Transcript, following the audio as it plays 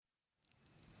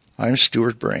I'm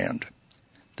Stuart Brand.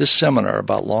 This seminar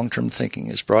about long-term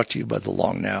thinking is brought to you by the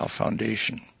Long Now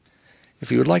Foundation.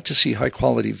 If you would like to see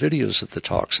high-quality videos of the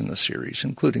talks in the series,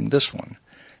 including this one,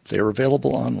 they are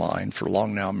available online for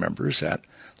Long Now members at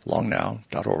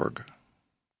longnow.org.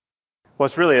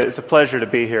 Well, it's a pleasure to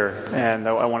be here, and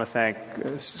I want to thank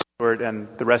Stuart and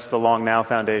the rest of the Long Now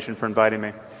Foundation for inviting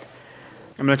me.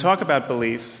 I'm going to talk about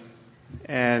belief,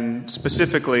 and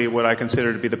specifically what I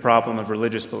consider to be the problem of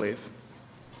religious belief.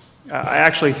 I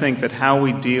actually think that how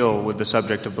we deal with the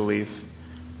subject of belief,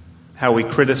 how we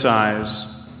criticize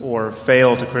or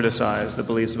fail to criticize the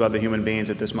beliefs of other human beings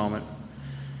at this moment,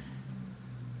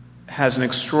 has an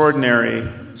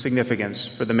extraordinary significance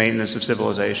for the maintenance of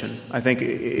civilization. I think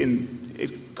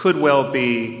it could well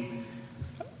be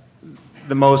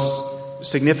the most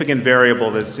significant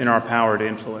variable that's in our power to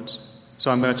influence.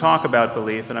 So I'm going to talk about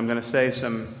belief, and I'm going to say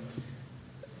some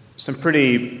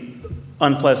pretty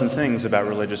unpleasant things about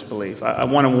religious belief. I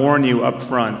want to warn you up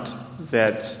front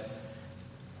that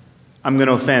I'm going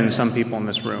to offend some people in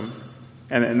this room,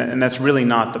 and that's really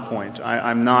not the point.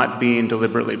 I'm not being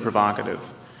deliberately provocative.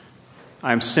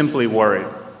 I'm simply worried.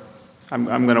 I'm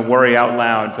going to worry out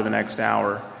loud for the next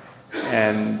hour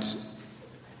and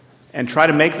try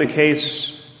to make the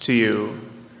case to you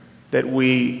that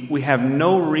we have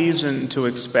no reason to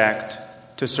expect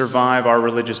to survive our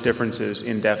religious differences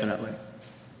indefinitely.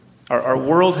 Our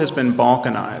world has been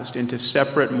balkanized into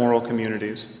separate moral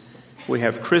communities. We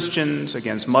have Christians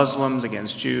against Muslims,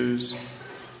 against Jews.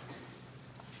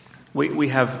 We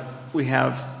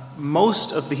have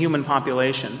most of the human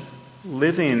population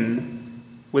living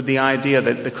with the idea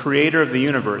that the creator of the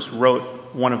universe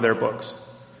wrote one of their books.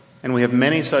 And we have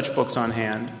many such books on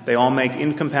hand. They all make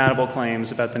incompatible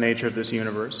claims about the nature of this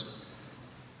universe.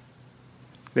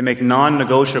 They make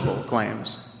non-negotiable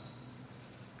claims.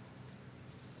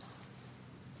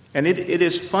 And it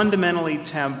is fundamentally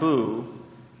taboo,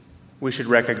 we should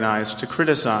recognize, to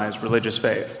criticize religious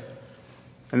faith.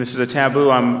 And this is a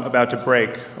taboo I'm about to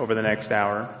break over the next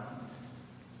hour.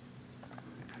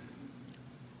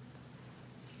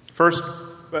 First,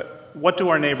 what do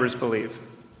our neighbors believe?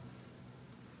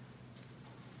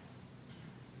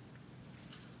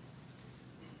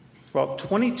 Well,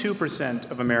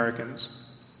 22% of Americans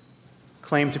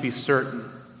claim to be certain,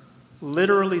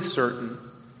 literally certain,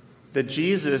 that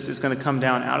Jesus is going to come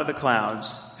down out of the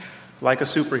clouds like a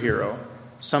superhero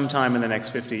sometime in the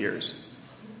next 50 years.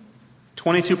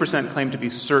 22% claim to be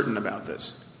certain about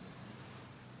this.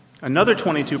 Another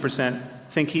 22%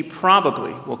 think he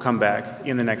probably will come back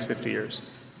in the next 50 years.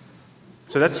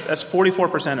 So that's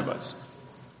 44% of us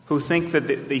who think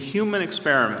that the human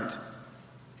experiment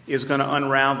is going to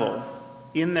unravel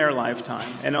in their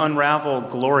lifetime and unravel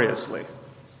gloriously.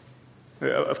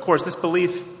 Of course, this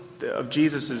belief of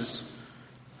Jesus'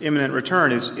 imminent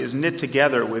return is knit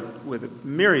together with a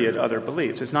myriad other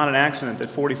beliefs. It's not an accident that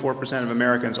 44% of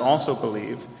Americans also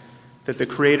believe that the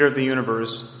creator of the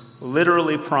universe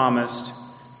literally promised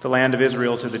the land of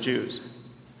Israel to the Jews.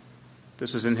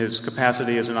 This was in his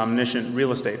capacity as an omniscient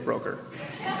real estate broker.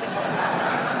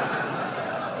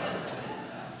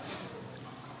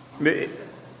 The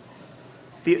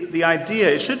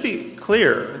idea, it should be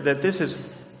clear that this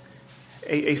is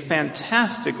a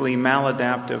fantastically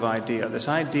maladaptive idea, this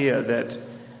idea that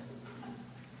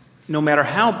no matter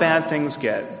how bad things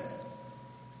get,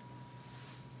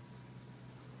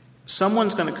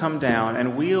 someone's going to come down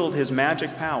and wield his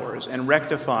magic powers and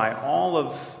rectify all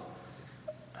of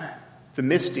the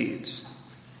misdeeds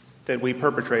that we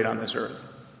perpetrate on this earth.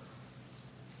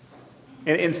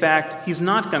 And in fact, he's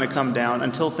not going to come down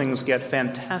until things get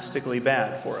fantastically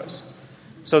bad for us.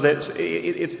 So that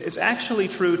it's actually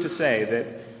true to say that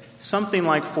something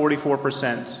like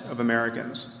 44% of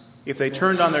Americans, if they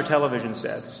turned on their television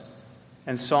sets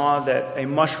and saw that a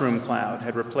mushroom cloud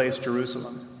had replaced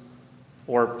Jerusalem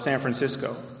or San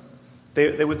Francisco,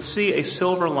 they would see a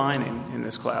silver lining in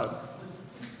this cloud.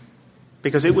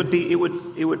 Because it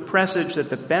would presage that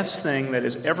the best thing that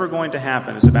is ever going to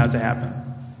happen is about to happen.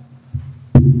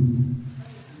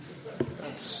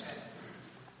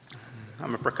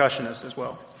 I'm a percussionist as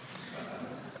well.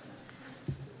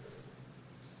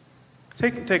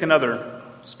 Take another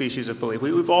species of belief.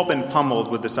 We've all been pummeled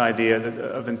with this idea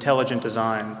of intelligent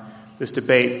design, this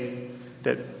debate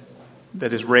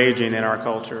that is raging in our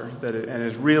culture, and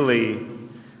is really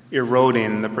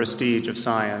eroding the prestige of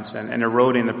science and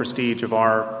eroding the prestige of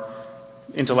our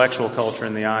intellectual culture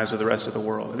in the eyes of the rest of the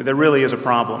world. There really is a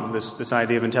problem, this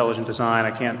idea of intelligent design.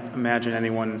 I can't imagine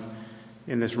anyone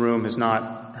in this room has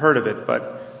not heard of it,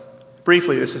 but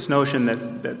briefly, it's this notion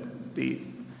that the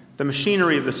The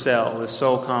machinery of the cell is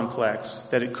so complex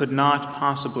that it could not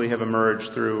possibly have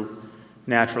emerged through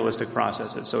naturalistic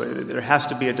processes. So there has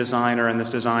to be a designer, and this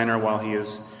designer, while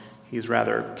he's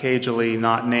rather cagily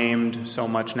not named so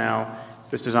much now,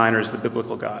 this designer is the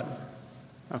biblical God.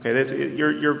 Okay,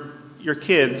 your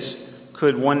kids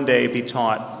could one day be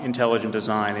taught intelligent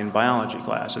design in biology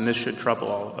class, and this should trouble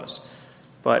all of us.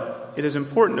 But it is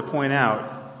important to point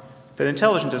out that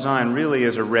intelligent design really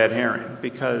is a red herring,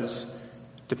 because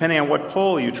depending on what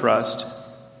poll you trust,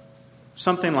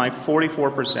 something like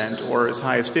 44% or as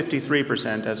high as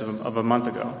 53% as of a month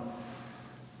ago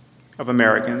of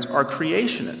Americans are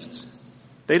creationists.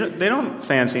 They don't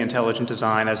fancy intelligent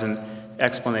design as an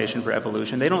explanation for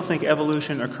evolution. They don't think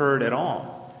evolution occurred at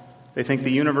all. They think the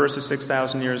universe is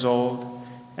 6,000 years old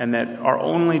and that our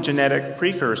only genetic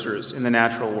precursors in the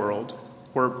natural world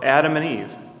were Adam and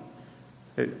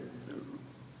Eve.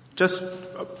 Just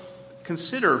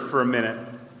consider for a minute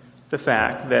the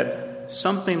fact that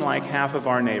something like half of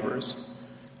our neighbors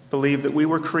believe that we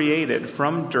were created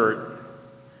from dirt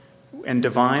and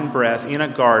divine breath in a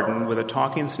garden with a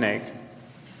talking snake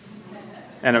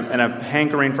and a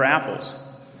hankering for apples.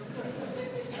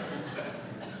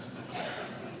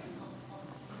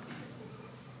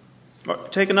 Or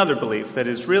take another belief that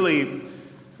is really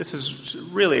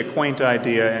a quaint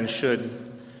idea and should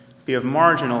be of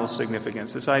marginal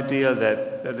significance. This idea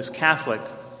that this Catholic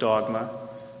dogma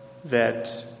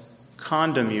that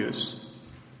condom use,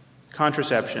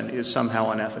 contraception, is somehow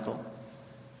unethical.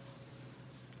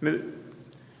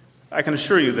 I can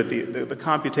assure you that the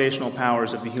computational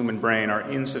powers of the human brain are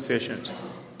insufficient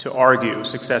to argue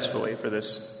successfully for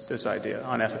this idea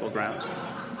on ethical grounds.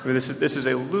 I mean, this is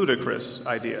a ludicrous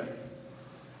idea.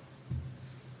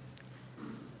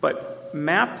 But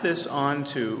map this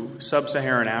onto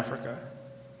sub-Saharan Africa,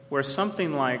 where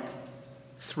something like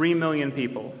 3 million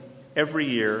people every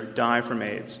year die from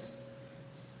AIDS.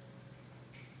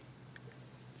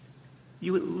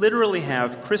 You would literally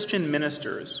have Christian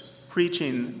ministers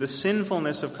preaching the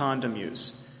sinfulness of condom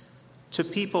use to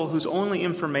people whose only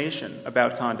information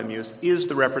about condom use is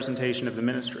the representation of the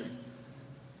ministry.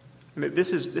 I mean,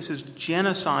 this is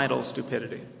genocidal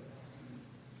stupidity.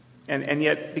 And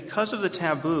yet, because of the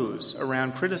taboos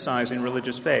around criticizing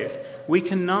religious faith, we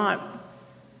cannot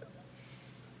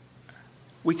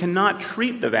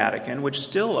treat the Vatican, which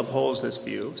still upholds this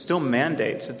view, still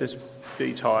mandates that this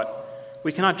be taught,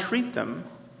 we cannot treat them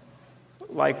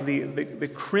like the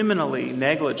criminally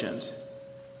negligent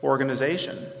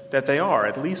organization that they are,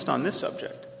 at least on this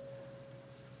subject.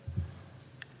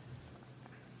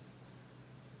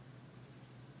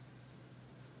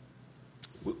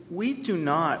 We do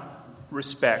not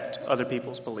respect other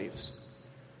people's beliefs.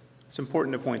 It's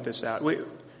important to point this out.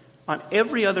 On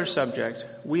every other subject,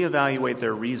 we evaluate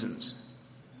their reasons.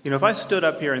 You know, if I stood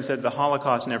up here and said the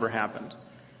Holocaust never happened,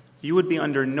 you would be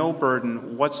under no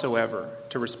burden whatsoever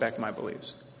to respect my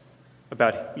beliefs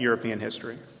about European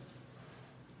history.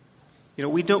 You know,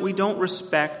 we don't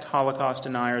respect Holocaust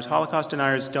deniers. Holocaust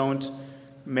deniers don't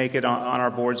make it on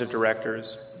our boards of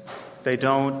directors. They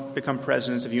don't become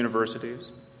presidents of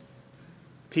universities.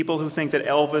 People who think that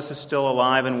Elvis is still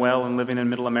alive and well and living in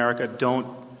Middle America don't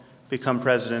become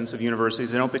presidents of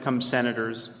universities. They don't become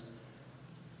senators.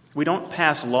 We don't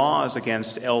pass laws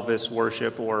against Elvis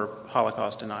worship or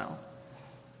Holocaust denial.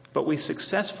 But we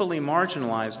successfully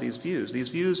marginalize these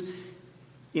views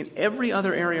in every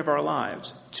other area of our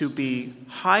lives, to be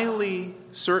highly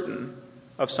certain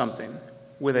of something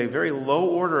with a very low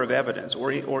order of evidence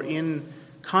or in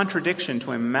contradiction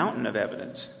to a mountain of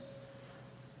evidence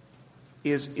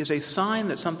is a sign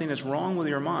that something is wrong with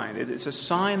your mind. It's a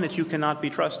sign that you cannot be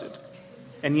trusted.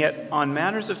 And yet, on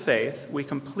matters of faith, we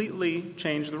completely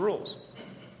change the rules.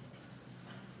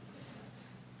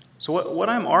 So what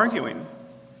I'm arguing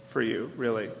for you,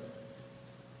 really,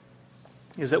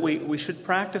 is that we should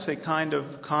practice a kind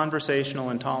of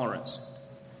conversational intolerance.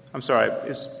 I'm sorry,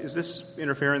 is this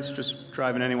interference just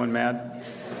driving anyone mad?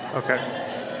 Okay.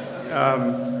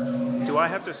 Do I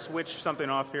have to switch something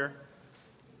off here?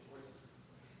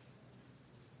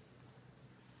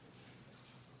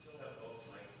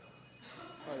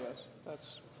 Oh, yes,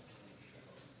 that's...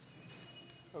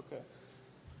 Okay.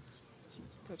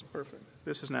 That's perfect.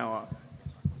 This is now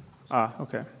off.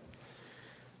 Okay.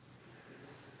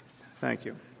 Thank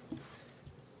you.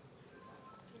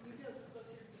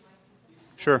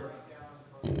 Sure.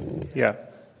 Yeah.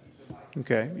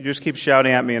 Okay. You just keep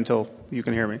shouting at me until you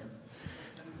can hear me.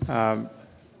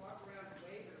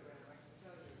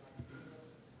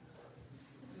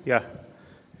 Yeah.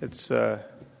 It's...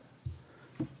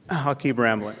 I'll keep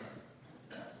rambling.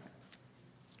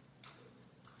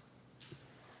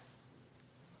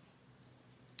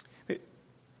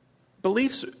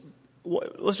 beliefs,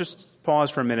 let's just pause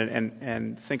for a minute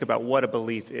and think about what a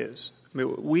belief is. I mean,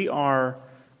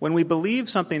 when we believe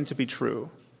something to be true,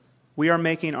 we are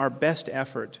making our best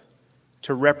effort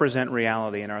to represent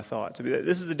reality in our thoughts. I mean,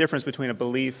 this is the difference between a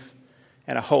belief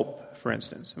and a hope, for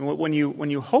instance. I mean, when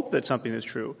you hope that something is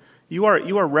true, you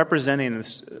are representing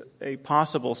a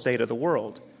possible state of the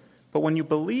world. But when you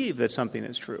believe that something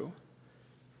is true,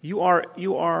 you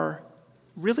are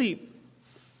really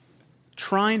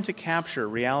trying to capture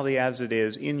reality as it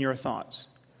is in your thoughts.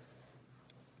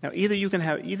 Now, either you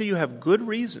have good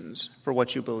reasons for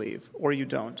what you believe, or you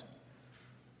don't.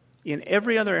 In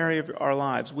every other area of our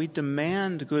lives, we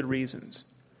demand good reasons.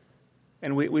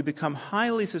 And we become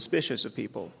highly suspicious of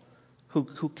people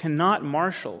who cannot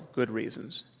marshal good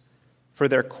reasons for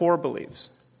their core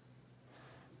beliefs.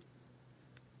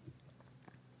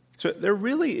 So there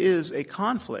really is a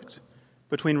conflict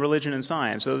between religion and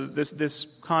science. So this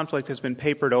conflict has been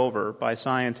papered over by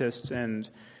scientists and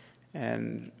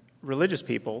religious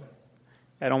people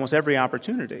at almost every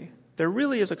opportunity. There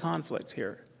really is a conflict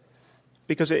here,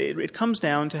 because it comes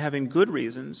down to having good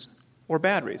reasons or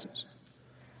bad reasons.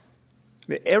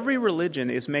 Every religion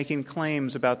is making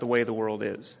claims about the way the world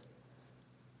is.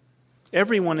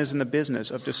 Everyone is in the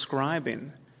business of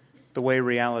describing the way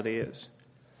reality is.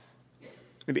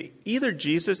 Either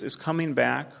Jesus is coming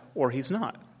back or he's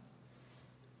not.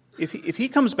 If he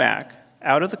comes back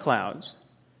out of the clouds,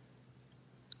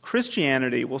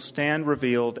 Christianity will stand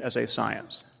revealed as a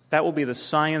science. That will be the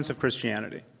science of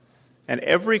Christianity. And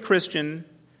every Christian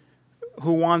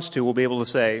who wants to will be able to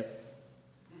say,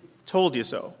 "Told you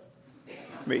so."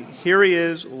 I mean, here he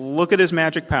is, look at his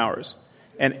magic powers.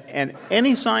 And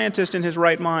any scientist in his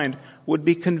right mind would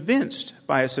be convinced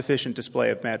by a sufficient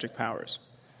display of magic powers.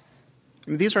 I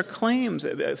mean, these are claims.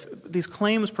 These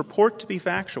claims purport to be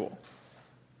factual.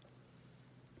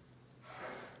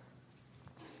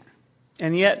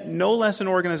 And yet, no less an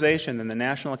organization than the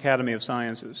National Academy of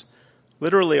Sciences,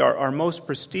 literally our most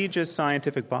prestigious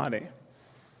scientific body,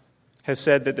 has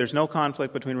said that there's no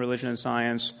conflict between religion and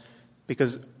science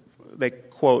because they,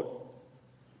 quote,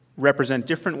 represent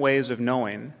different ways of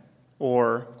knowing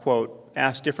or, quote,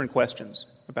 ask different questions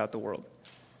about the world.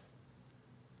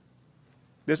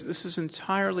 This is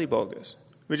entirely bogus.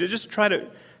 We just try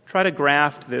to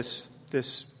graft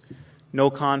this no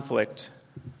conflict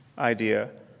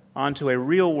idea onto a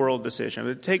real world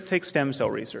decision. Take stem cell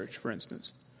research, for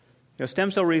instance.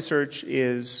 Stem cell research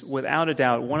is, without a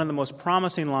doubt, one of the most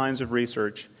promising lines of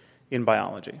research in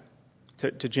biology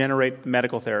to generate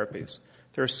medical therapies.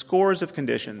 There are scores of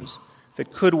conditions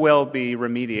that could well be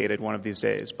remediated one of these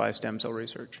days by stem cell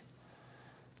research.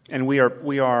 And we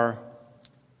are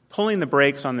pulling the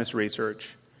brakes on this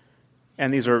research,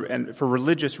 and for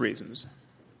religious reasons.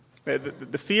 The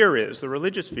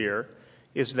religious fear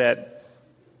is that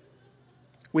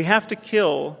we have to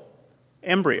kill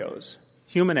embryos,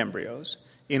 human embryos,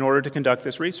 in order to conduct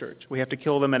this research. We have to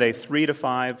kill them at a 3 to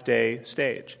 5 day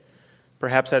stage.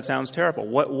 Perhaps that sounds terrible.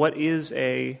 What is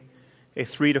a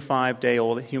 3 to 5 day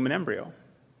old human embryo?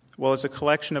 Well, it's a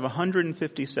collection of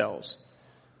 150 cells,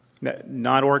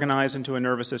 not organized into a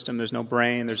nervous system. There's no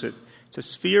brain. It's a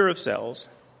sphere of cells.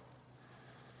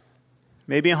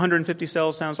 Maybe 150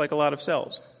 cells sounds like a lot of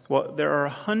cells. Well, there are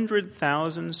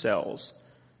 100,000 cells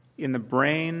in the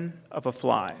brain of a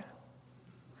fly.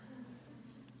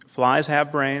 Flies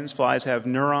have brains. Flies have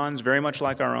neurons, very much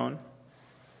like our own.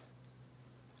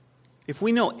 If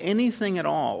we know anything at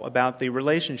all about the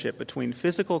relationship between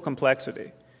physical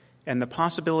complexity and the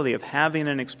possibility of having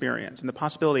an experience and the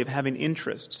possibility of having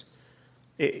interests,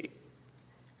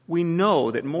 we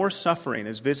know that more suffering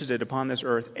is visited upon this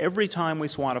earth every time we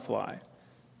swat a fly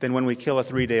than when we kill a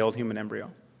 3-day-old human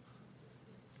embryo.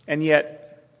 And yet,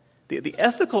 the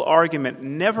ethical argument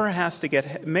never has to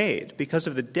get made because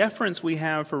of the deference we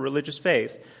have for religious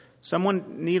faith.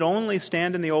 Someone need only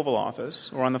stand in the Oval Office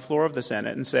or on the floor of the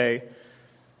Senate and say,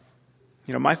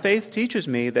 my faith teaches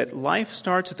me that life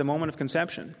starts at the moment of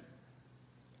conception.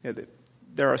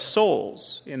 There are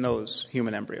souls in those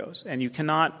human embryos, and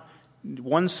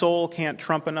one soul can't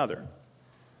trump another.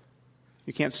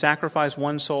 You can't sacrifice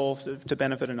one soul to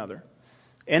benefit another.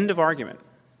 End of argument.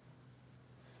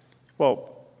 Well,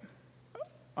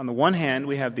 on the one hand,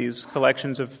 we have these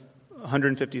collections of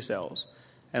 150 cells,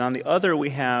 and on the other, we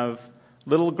have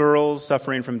little girls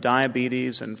suffering from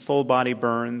diabetes and full-body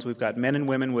burns. We've got men and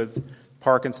women with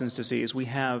Parkinson's disease. We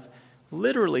have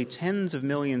literally tens of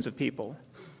millions of people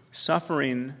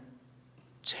suffering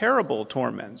terrible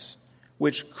torments,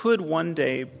 which could one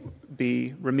day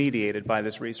be remediated by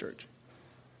this research.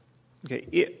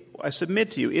 Okay, I submit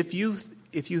to you, if you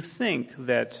think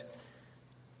that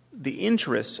the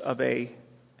interests of a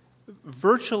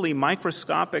virtually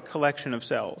microscopic collection of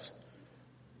cells.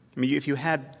 I mean, if you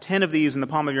had 10 of these in the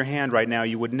palm of your hand right now,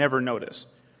 you would never notice.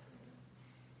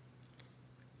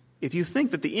 If you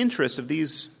think that the interests of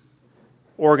these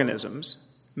organisms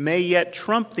may yet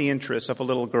trump the interests of a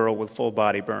little girl with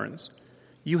full-body burns,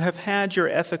 you have had your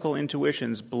ethical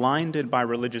intuitions blinded by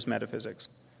religious metaphysics.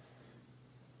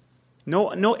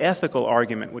 No ethical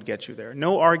argument would get you there.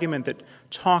 No argument that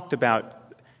talked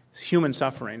about human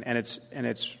suffering and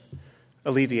its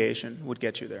alleviation would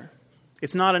get you there.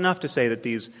 It's not enough to say that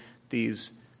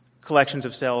these collections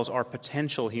of cells are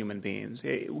potential human beings.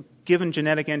 Given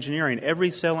genetic engineering,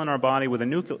 every cell in our body with a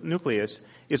nucleus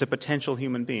is a potential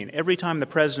human being. Every time the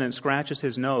president scratches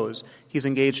his nose, he's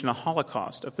engaged in a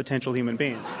holocaust of potential human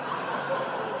beings.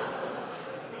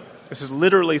 This is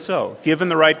literally so. Given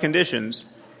the right conditions,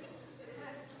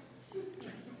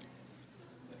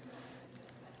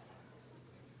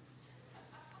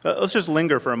 let's just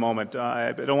linger for a moment.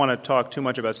 I don't want to talk too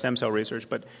much about stem cell research,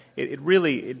 but it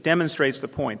really demonstrates the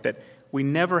point that we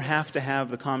never have to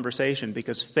have the conversation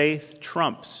because faith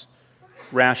trumps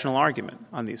rational argument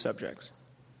on these subjects.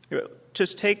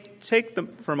 Just take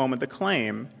for a moment the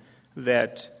claim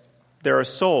that there are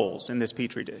souls in this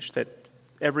petri dish, that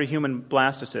every human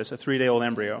blastocyst, a 3-day-old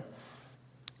embryo,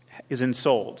 is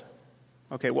ensouled.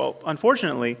 Okay, well,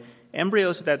 unfortunately,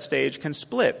 embryos at that stage can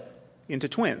split into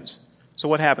twins. So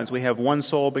what happens? We have one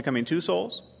soul becoming two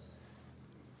souls.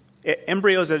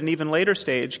 Embryos at an even later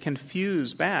stage can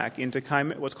fuse back into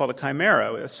what's called a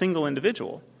chimera, a single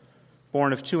individual,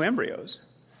 born of two embryos.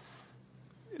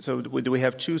 So do we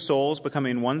have two souls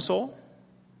becoming one soul?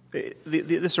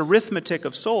 This arithmetic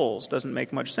of souls doesn't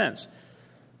make much sense.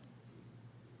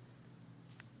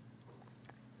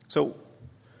 So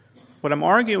what I'm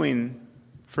arguing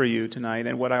for you tonight,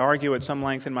 and what I argue at some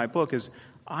length in my book, is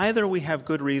either we have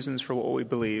good reasons for what we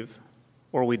believe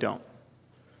or we don't.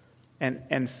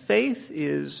 And faith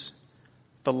is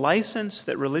the license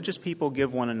that religious people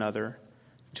give one another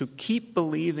to keep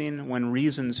believing when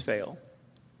reasons fail,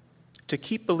 to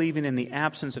keep believing in the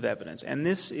absence of evidence. And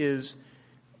this is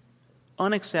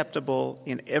unacceptable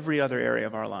in every other area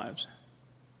of our lives.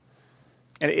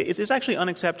 And it's actually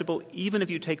unacceptable even if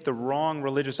you take the wrong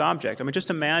religious object. I mean, just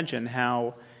imagine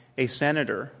how a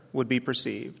senator would be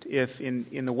perceived if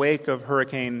in the wake of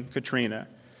Hurricane Katrina,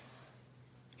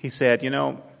 he said,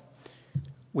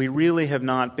 we really have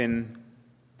not been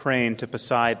praying to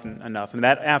Poseidon enough. And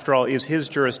that, after all, is his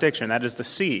jurisdiction. That is the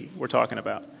sea we're talking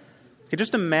about. You can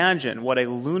just imagine what a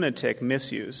lunatic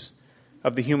misuse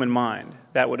of the human mind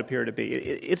that would appear to be.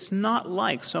 It's not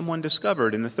like someone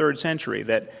discovered in the 3rd century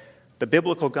that the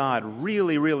biblical God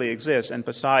really, really exists and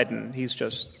Poseidon, he's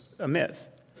just a myth.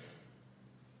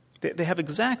 They have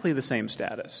exactly the same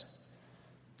status,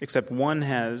 except one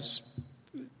has,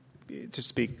 to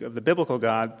speak of the biblical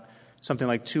God, something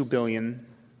like 2 billion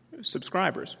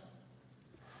subscribers.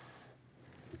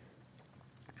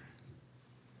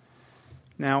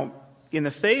 Now, in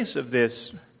the face of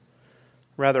this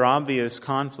rather obvious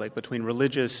conflict between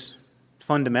religious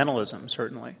fundamentalism,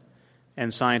 certainly,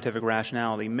 and scientific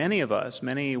rationality, many of us,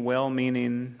 many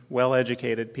well-meaning,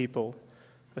 well-educated people,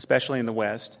 especially in the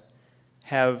West,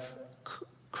 have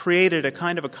created a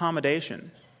kind of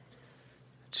accommodation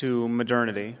to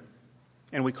modernity,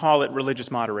 and we call it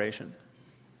religious moderation.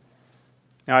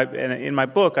 Now, in my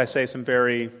book, I say some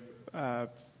very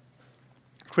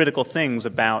critical things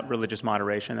about religious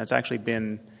moderation. That's actually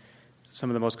been some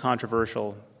of the most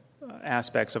controversial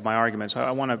aspects of my argument. So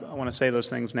I want to say those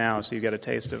things now, so you get a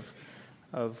taste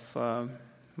of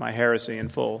my heresy in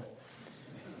full.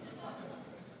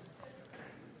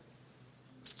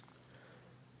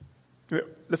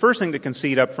 The first thing to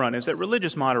concede up front is that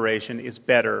religious moderation is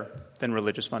better than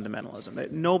religious fundamentalism.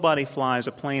 That nobody flies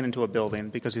a plane into a building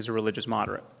because he's a religious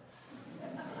moderate.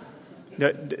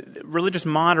 Religious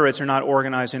moderates are not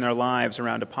organizing their lives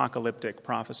around apocalyptic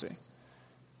prophecy.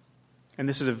 And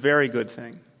this is a very good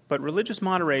thing. But religious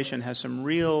moderation has some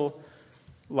real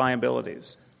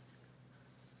liabilities.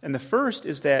 And the first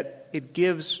is that it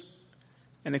gives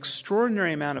an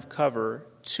extraordinary amount of cover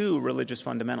to religious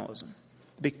fundamentalism.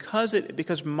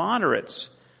 Because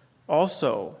moderates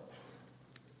also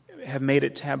have made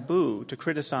it taboo to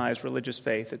criticize religious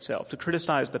faith itself, to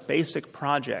criticize the basic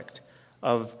project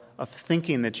of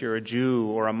thinking that you're a Jew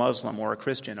or a Muslim or a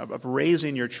Christian, of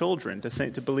raising your children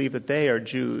to believe that they are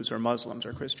Jews or Muslims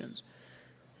or Christians.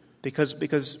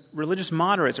 Because religious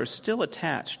moderates are still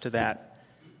attached to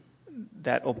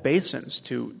that obeisance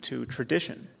to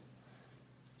tradition.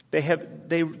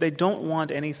 They don't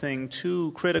want anything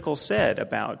too critical said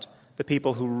about the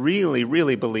people who really,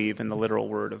 really believe in the literal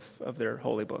word of their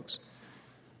holy books.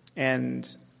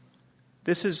 And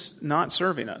this is not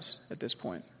serving us at this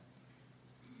point.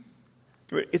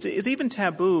 It's even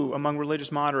taboo among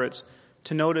religious moderates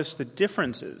to notice the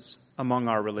differences among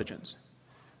our religions.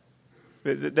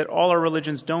 That all our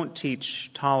religions don't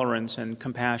teach tolerance and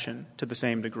compassion to the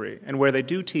same degree. And where they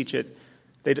do teach it,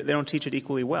 they don't teach it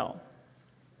equally well.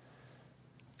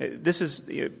 This is...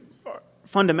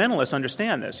 fundamentalists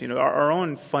understand this. Our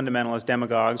own fundamentalist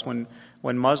demagogues,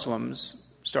 when Muslims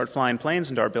start flying planes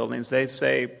into our buildings, they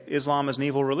say Islam is an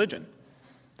evil religion.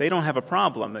 They don't have a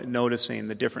problem noticing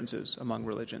the differences among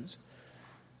religions.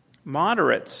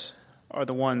 Moderates are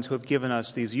the ones who have given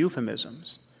us these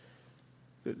euphemisms.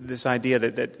 This idea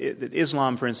that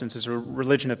Islam, for instance, is a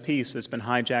religion of peace that's been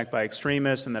hijacked by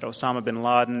extremists, and that Osama bin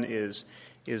Laden is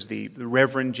the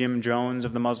Reverend Jim Jones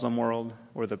of the Muslim world,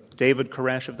 or the David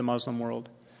Koresh of the Muslim world.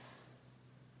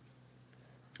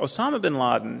 Osama bin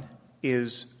Laden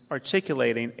is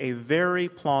articulating a very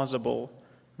plausible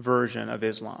version of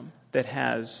Islam that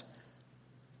has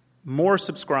more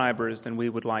subscribers than we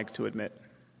would like to admit.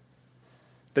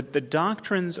 The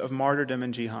doctrines of martyrdom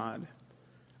and jihad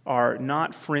are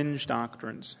not fringe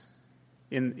doctrines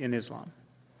in Islam.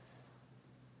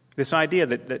 This idea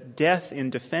that death in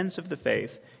defense of the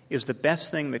faith is the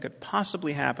best thing that could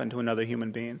possibly happen to another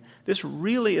human being, this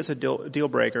really is a deal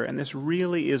breaker, and this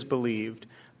really is believed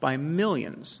by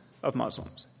millions of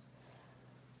Muslims.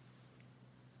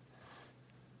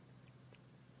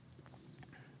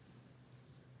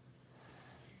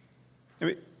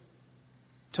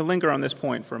 To linger on this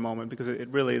point for a moment, because it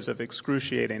really is of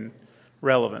excruciating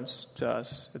relevance to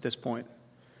us at this point.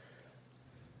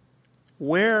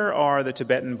 Where are the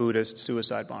Tibetan Buddhist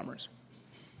suicide bombers?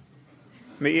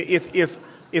 I mean,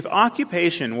 if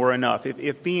occupation were enough,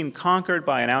 if being conquered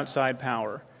by an outside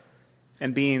power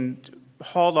and being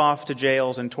hauled off to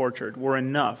jails and tortured were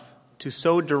enough to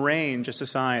so derange a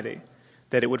society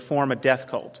that it would form a death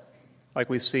cult, like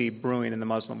we see brewing in the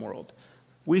Muslim world,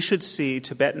 we should see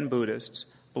Tibetan Buddhists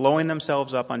blowing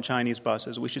themselves up on Chinese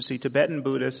buses. We should see Tibetan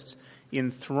Buddhists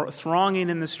thronging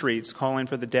in the streets calling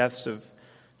for the deaths of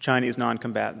Chinese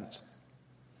non-combatants.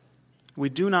 We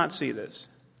do not see this,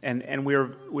 and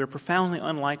we're profoundly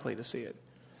unlikely to see it.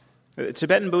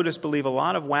 Tibetan Buddhists believe a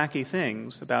lot of wacky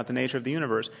things about the nature of the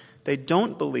universe. They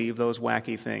don't believe those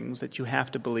wacky things that you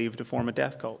have to believe to form a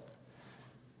death cult.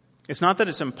 It's not that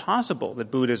it's impossible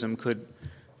that Buddhism could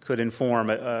inform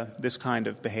this kind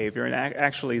of behavior, and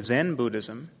actually Zen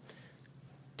Buddhism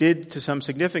did, to some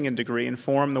significant degree,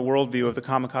 inform the worldview of the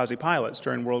kamikaze pilots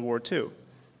during World War II.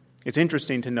 It's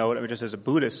interesting to note, just as a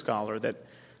Buddhist scholar,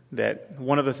 that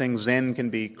one of the things Zen can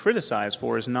be criticized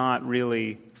for is not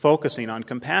really focusing on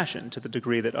compassion to the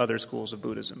degree that other schools of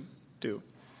Buddhism do.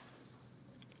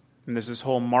 And there's this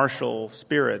whole martial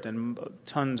spirit and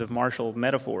tons of martial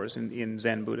metaphors in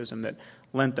Zen Buddhism that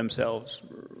lent themselves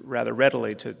rather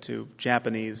readily to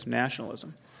Japanese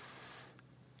nationalism.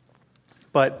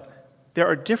 But there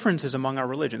are differences among our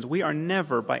religions. We are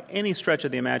never, by any stretch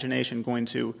of the imagination, going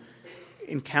to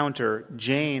encounter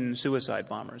Jain suicide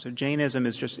bombers. Jainism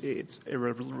is it's a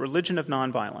religion of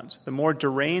nonviolence. The more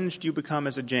deranged you become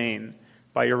as a Jain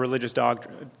by your religious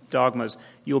dogmas,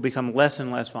 you will become less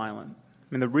and less violent.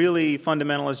 I mean, the really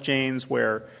fundamentalist Jains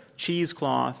wear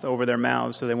cheesecloth over their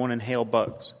mouths so they won't inhale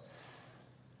bugs.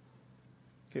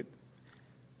 Okay.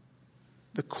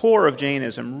 The core of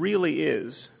Jainism really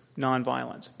is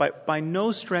nonviolence. By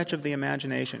no stretch of the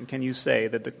imagination can you say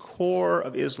that the core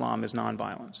of Islam is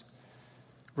nonviolence.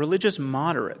 Religious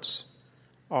moderates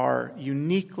are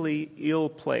uniquely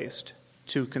ill-placed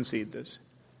to concede this.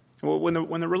 When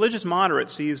the religious moderate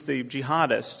sees the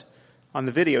jihadist on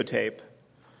the videotape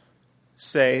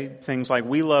say things like,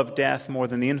 "We love death more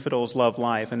than the infidels love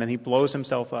life," and then he blows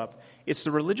himself up, it's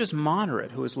the religious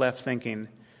moderate who is left thinking,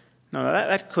 no,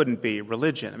 that couldn't be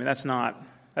religion. I mean,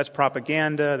 that's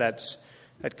propaganda,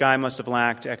 that guy must have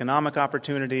lacked economic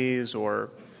opportunities,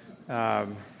 or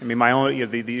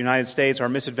the United States, our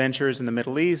misadventures in the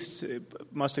Middle East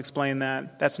must explain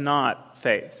that. That's not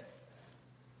faith.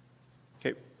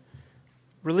 Okay.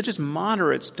 Religious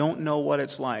moderates don't know what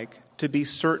it's like to be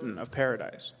certain of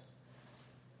paradise.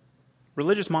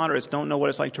 Religious moderates don't know what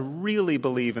it's like to really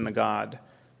believe in the God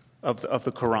of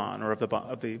the Quran or of the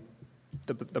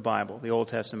Bible, the Old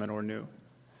Testament or New.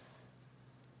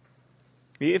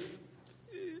 If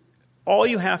all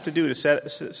you have to do to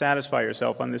satisfy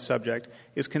yourself on this subject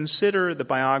is consider the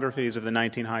biographies of the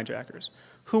 19 hijackers.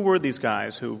 Who were these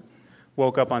guys who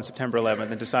woke up on September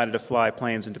 11th and decided to fly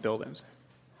planes into buildings?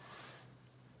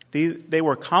 They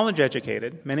were college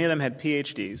educated. Many of them had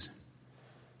PhDs.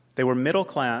 They were middle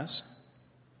class.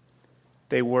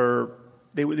 These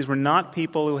were not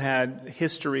people who had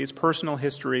personal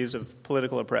histories of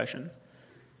political oppression.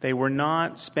 They were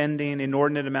not spending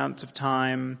inordinate amounts of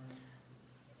time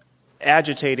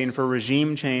agitating for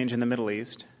regime change in the Middle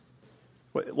East.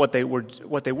 What they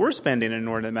were spending an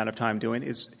inordinate amount of time doing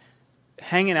is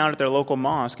hanging out at their local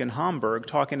mosque in Hamburg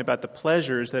talking about the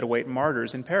pleasures that await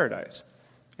martyrs in paradise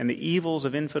and the evils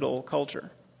of infidel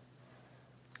culture.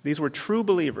 These were true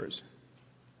believers.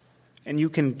 And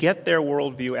you can get their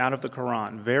worldview out of the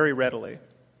Quran very readily.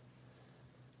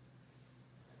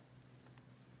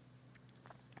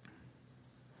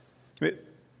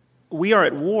 We are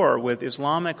at war with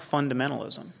Islamic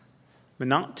fundamentalism, but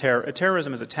not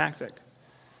terrorism is a tactic.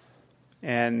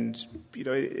 And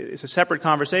it's a separate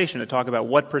conversation to talk about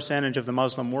what percentage of the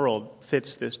Muslim world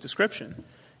fits this description.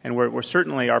 And we're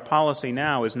certainly, our policy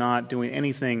now is not doing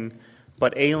anything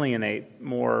but alienate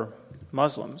more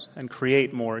Muslims and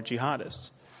create more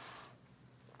jihadists.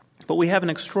 But we have an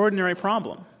extraordinary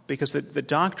problem because the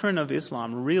doctrine of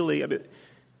Islam really,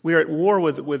 we are at war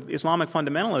with Islamic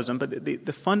fundamentalism, but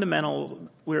the fundamental,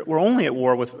 we're only at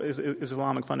war with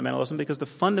Islamic fundamentalism because the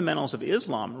fundamentals of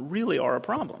Islam really are a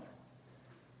problem.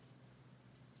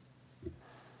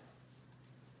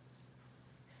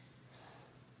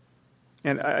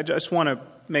 And I just want to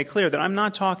make clear that I'm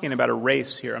not talking about a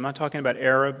race here. I'm not talking about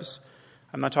Arabs.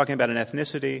 I'm not talking about an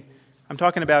ethnicity. I'm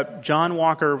talking about John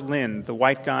Walker Lynn, the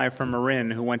white guy from Marin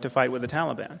who went to fight with the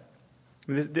Taliban.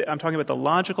 I'm talking about the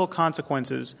logical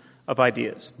consequences of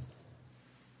ideas.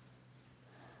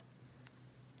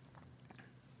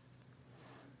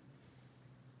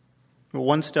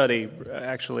 One study,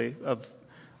 actually, of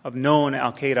known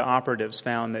al-Qaeda operatives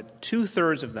found that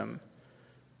 2/3 of them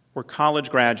were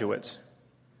college graduates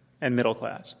and middle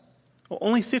class. Well,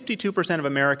 only 52% of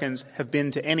Americans have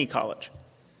been to any college.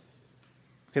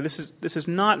 Okay, this is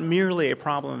not merely a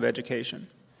problem of education.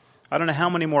 I don't know how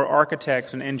many more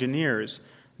architects and engineers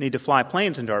need to fly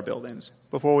planes into our buildings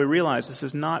before we realize this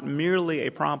is not merely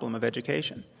a problem of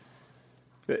education.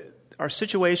 Our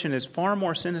situation is far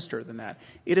more sinister than that.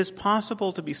 It is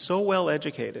possible to be so well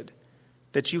educated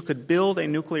that you could build a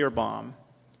nuclear bomb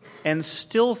and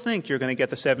still think you're going to get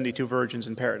the 72 virgins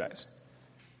in paradise.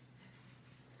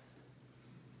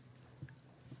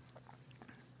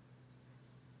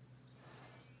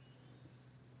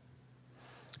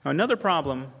 Now, another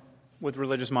problem with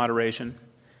religious moderation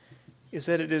is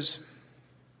that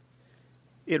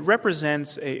it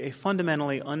represents a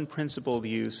fundamentally unprincipled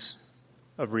use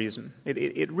of reason.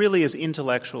 It really is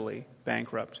intellectually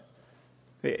bankrupt.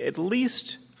 At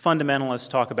least fundamentalists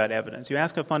talk about evidence. You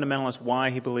ask a fundamentalist why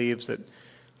he believes that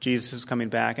Jesus is coming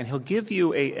back, and he'll give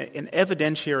you an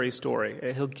evidentiary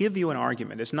story. He'll give you an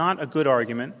argument. It's not a good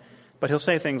argument, but he'll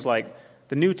say things like,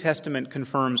 the New Testament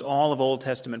confirms all of Old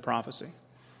Testament prophecy,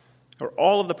 or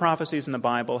all of the prophecies in the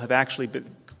Bible have actually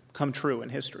come true in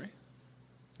history.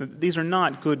 These are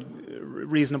not good,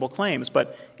 reasonable claims,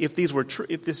 but if this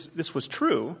was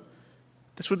true,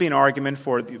 this would be an argument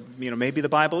for maybe the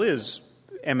Bible is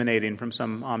emanating from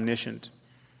some omniscient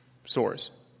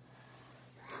source.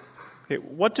 Okay,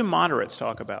 what do moderates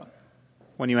talk about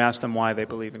when you ask them why they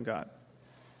believe in God?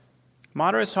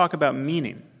 Moderates talk about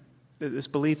meaning. This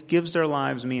belief gives their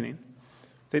lives meaning.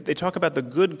 They talk about the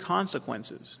good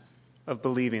consequences of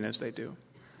believing as they do.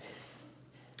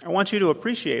 I want you to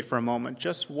appreciate for a moment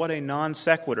just what a non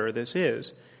sequitur this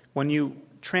is when you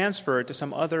transfer it to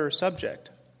some other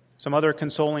subject, some other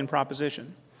consoling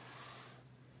proposition.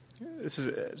 There's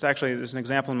an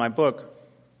example in my book.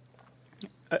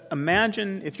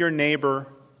 Imagine if your neighbor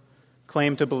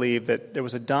claimed to believe that there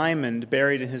was a diamond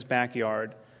buried in his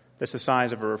backyard that's the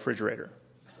size of a refrigerator.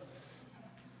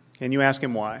 And you ask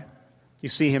him why. You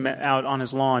see him out on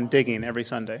his lawn digging every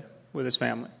Sunday with his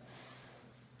family.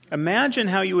 Imagine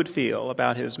how you would feel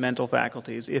about his mental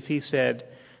faculties if he said,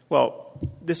 well,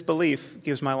 this belief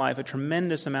gives my life a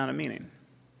tremendous amount of meaning.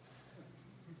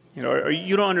 Or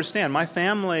you don't understand. My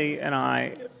family and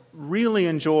I really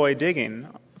enjoy digging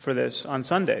for this on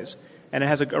Sundays, and it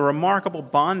has a remarkable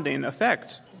bonding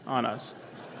effect on us.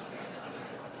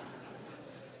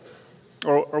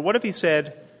 Or what if he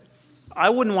said, I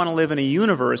wouldn't want to live in a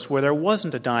universe where there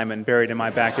wasn't a diamond buried in my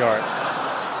backyard.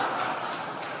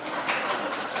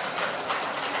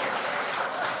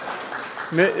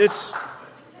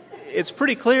 It's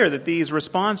pretty clear that these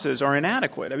responses are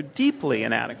inadequate, deeply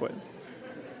inadequate.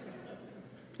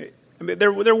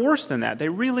 They're worse than that. They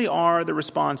really are the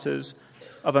responses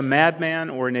of a madman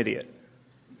or an idiot.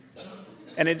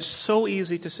 And it's so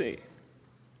easy to see.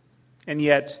 And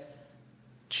yet,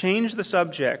 change the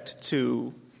subject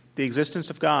to the existence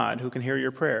of God who can hear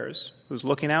your prayers, who's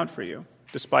looking out for you,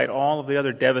 despite all of the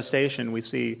other devastation we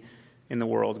see in the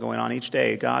world going on each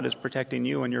day. God is protecting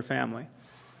you and your family.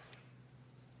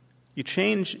 You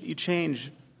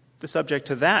change the subject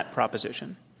to that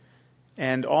proposition,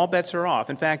 and all bets are off.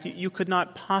 In fact, you could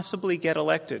not possibly get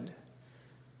elected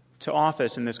to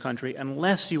office in this country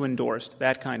unless you endorsed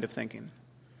that kind of thinking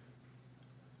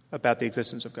about the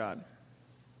existence of God.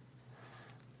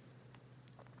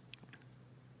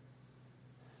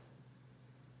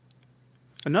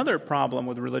 Another problem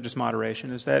with religious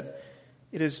moderation is that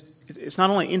it's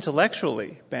not only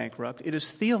intellectually bankrupt, it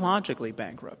is theologically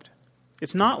bankrupt.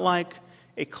 It's not like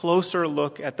a closer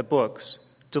look at the books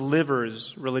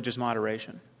delivers religious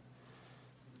moderation.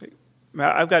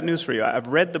 I've got news for you. I've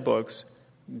read the books.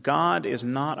 God is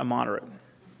not a moderate.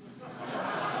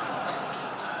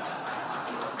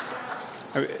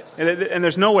 And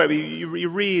there's no way. You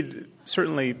read,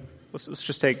 certainly, let's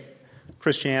just take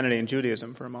Christianity and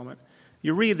Judaism for a moment.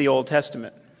 You read the Old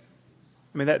Testament.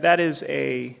 I mean, that is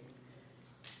the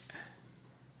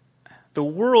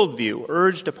worldview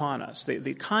urged upon us,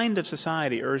 the kind of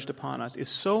society urged upon us is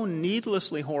so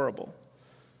needlessly horrible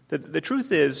that the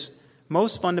truth is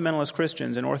most fundamentalist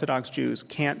Christians and Orthodox Jews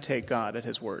can't take God at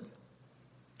His word.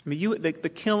 I mean,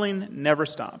 the killing never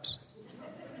stops.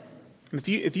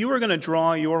 If you were going to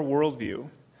draw your worldview, if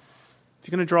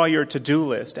you're going to draw your to-do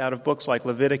list out of books like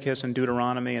Leviticus and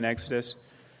Deuteronomy and Exodus,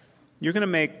 you're going to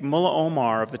make Mullah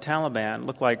Omar of the Taliban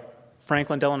look like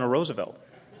Franklin Delano Roosevelt.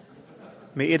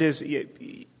 I mean, it is,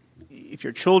 if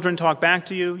your children talk back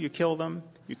to you, you kill them.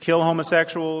 You kill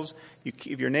homosexuals.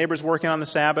 If your neighbor's working on the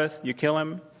Sabbath, you kill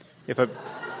him.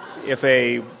 If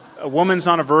a woman's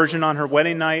not a virgin on her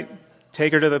wedding night,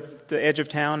 take her to the edge of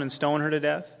town and stone her to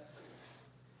death.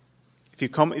 If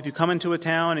you come into a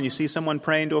town and you see someone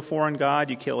praying to a foreign god,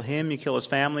 you kill him, you kill his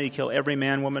family, you kill every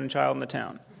man, woman, and child in the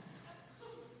town.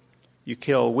 You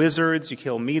kill wizards, you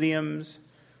kill mediums,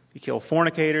 you kill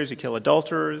fornicators, you kill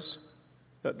adulterers.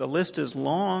 The list is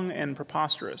long and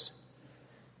preposterous.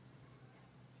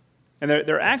 And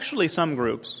there are actually some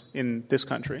groups in this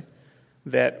country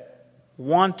that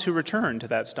want to return to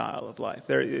that style of life.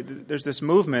 There's this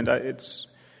movement, it's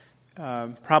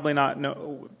probably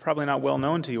not well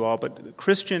known to you all, but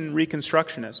Christian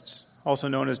Reconstructionists, also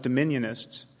known as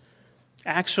Dominionists,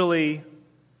 actually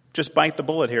just bite the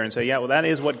bullet here and say, yeah, well, that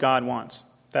is what God wants.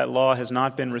 That law has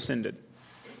not been rescinded.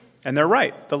 And they're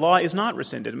right. The law is not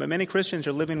rescinded. But many Christians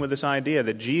are living with this idea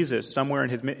that Jesus, somewhere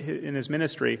in his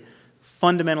ministry,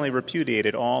 fundamentally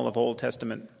repudiated all of Old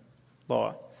Testament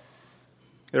law.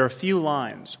 There are a few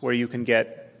lines where you can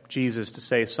get Jesus to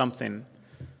say something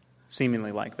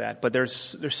seemingly like that. But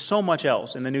there's so much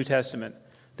else in the New Testament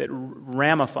that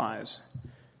ramifies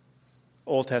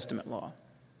Old Testament law.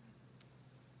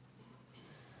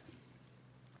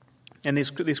 And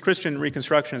these Christian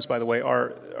Reconstructionists, by the way,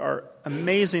 are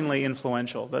amazingly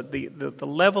influential. The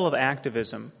level of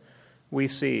activism we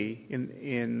see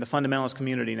in the fundamentalist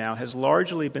community now has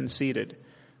largely been seeded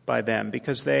by them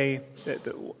because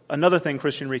another thing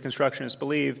Christian Reconstructionists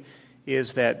believe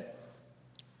is that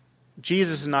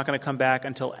Jesus is not going to come back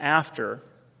until after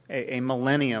a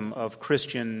millennium of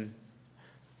Christian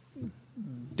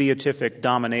beatific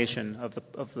domination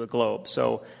of the globe.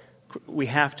 So we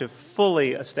have to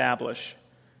fully establish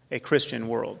a Christian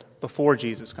world before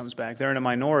Jesus comes back. They're in a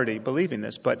minority believing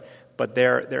this, but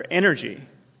their energy,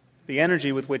 the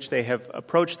energy with which they have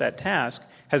approached that task,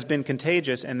 has been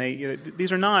contagious. And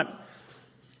these are not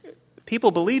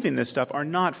people believing this stuff are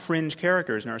not fringe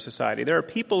characters in our society. There are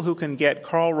people who can get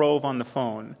Karl Rove on the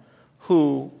phone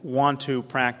who want to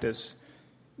practice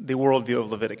the worldview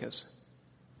of Leviticus,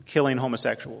 killing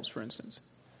homosexuals, for instance.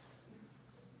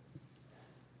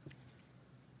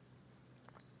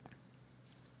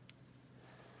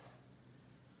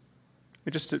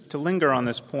 Just to linger on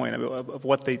this point of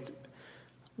what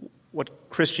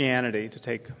Christianity, to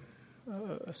take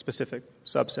a specific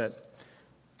subset,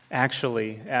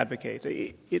 actually advocates.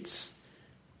 It's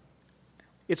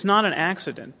not an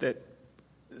accident that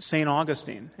St.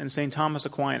 Augustine and St. Thomas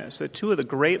Aquinas, the two of the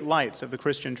great lights of the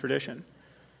Christian tradition,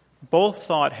 both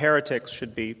thought heretics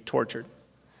should be tortured.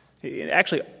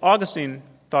 Actually, Augustine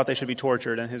thought they should be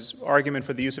tortured, and his argument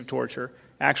for the use of torture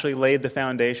actually laid the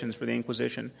foundations for the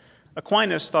Inquisition.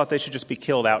 Aquinas thought they should just be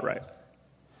killed outright.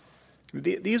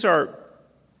 These are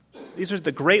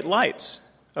the great lights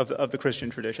of the Christian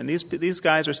tradition. These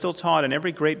guys are still taught in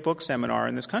every great book seminar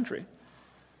in this country.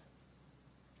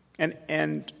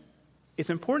 And it's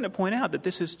important to point out that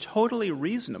this is totally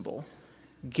reasonable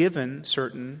given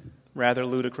certain rather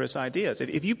ludicrous ideas. But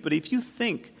if you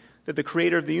think that the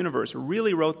creator of the universe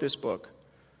really wrote this book,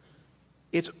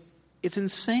 it's it's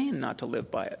insane not to live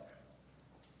by it.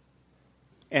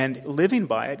 And living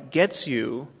by it gets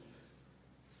you,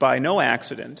 by no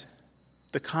accident,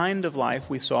 the kind of life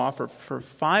we saw for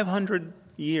 500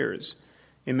 years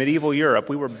in medieval Europe.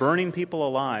 We were burning people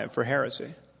alive for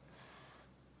heresy.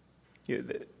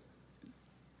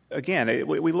 Again,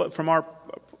 we look from our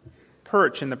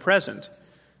perch in the present,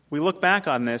 we look back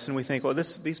on this and we think, well,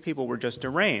 these people were just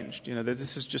deranged. That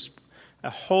this is just a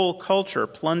whole culture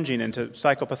plunging into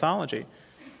psychopathology.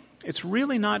 It's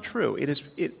really not true.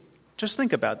 Just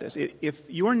think about this. If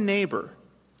your neighbor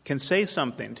can say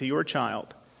something to your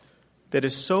child that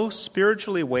is so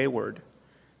spiritually wayward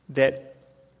that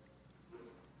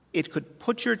it could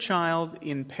put your child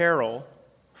in peril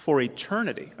for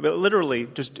eternity, I mean, literally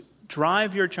just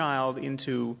drive your child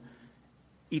into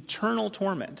eternal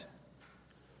torment,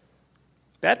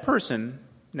 that person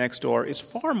next door is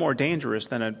far more dangerous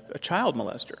than a child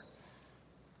molester.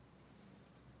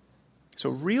 So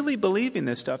really believing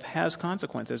this stuff has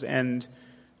consequences, and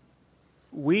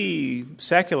we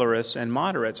secularists and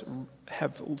moderates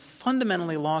have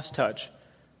fundamentally lost touch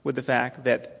with the fact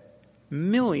that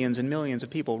millions and millions of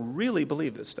people really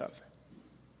believe this stuff.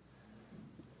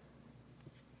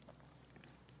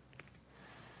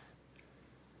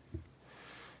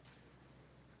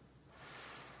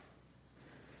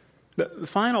 The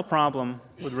final problem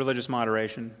with religious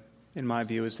moderation, in my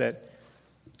view, is that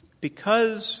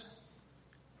because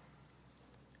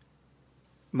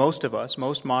most of us,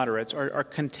 most moderates, are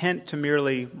content to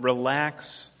merely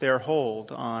relax their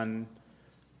hold on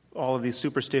all of these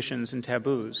superstitions and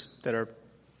taboos that are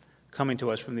coming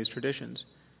to us from these traditions,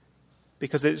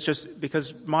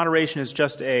 because moderation is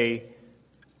just a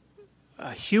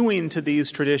hewing to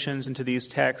these traditions and to these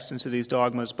texts and to these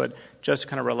dogmas, but just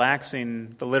kind of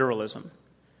relaxing the literalism.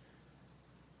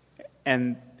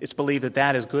 And it's believed that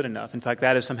that is good enough. In fact,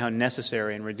 that is somehow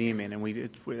necessary and redeeming, and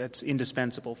that's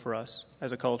indispensable for us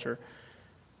as a culture.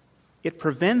 It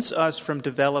prevents us from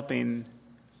developing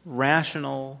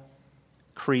rational,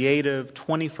 creative,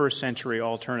 21st century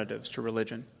alternatives to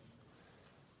religion.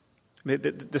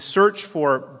 The search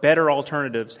for better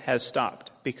alternatives has stopped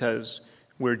because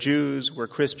we're Jews, we're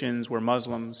Christians, we're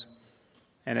Muslims,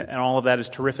 and all of that is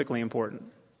terrifically important.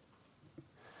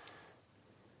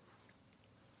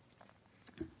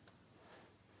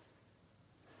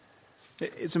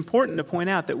 It's important to point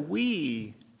out that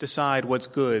we decide what's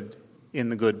good in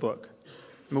the good book.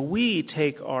 I mean, we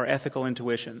take our ethical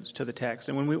intuitions to the text.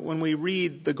 And when we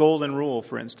read the Golden Rule,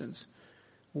 for instance,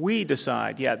 we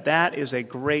decide, that is a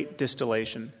great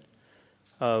distillation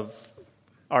of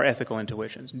our ethical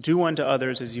intuitions. Do unto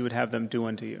others as you would have them do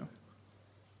unto you.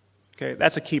 Okay,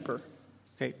 that's a keeper.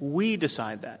 Okay, we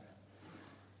decide that.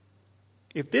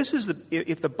 If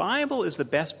the Bible is the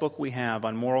best book we have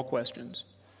on moral questions,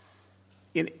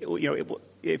 if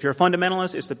you're a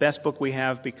fundamentalist, it's the best book we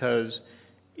have because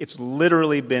it's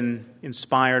literally been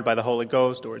inspired by the Holy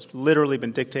Ghost, or it's literally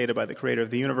been dictated by the Creator of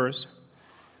the universe.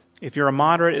 If you're a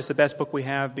moderate, it's the best book we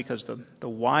have because the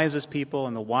wisest people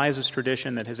and the wisest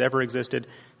tradition that has ever existed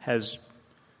has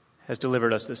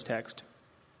delivered us this text.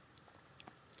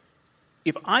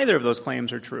 If either of those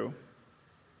claims are true,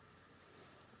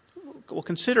 well,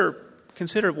 consider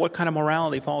what kind of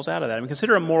morality falls out of that. I mean,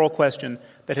 consider a moral question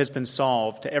that has been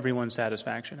solved to everyone's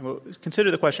satisfaction.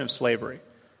 Consider the question of slavery.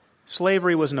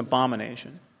 Slavery was an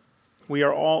abomination. We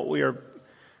are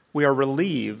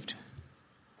relieved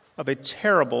of a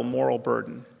terrible moral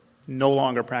burden, no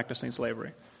longer practicing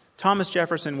slavery. Thomas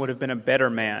Jefferson would have been a better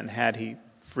man had he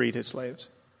freed his slaves.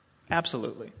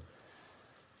 Absolutely.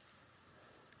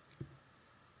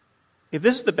 If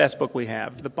this is the best book we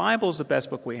have, if the Bible is the best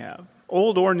book we have,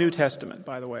 Old or New Testament,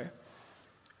 by the way,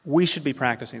 we should be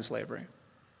practicing slavery.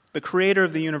 The Creator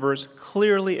of the universe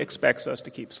clearly expects us to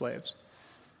keep slaves.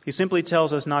 He simply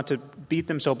tells us not to beat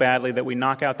them so badly that we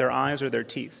knock out their eyes or their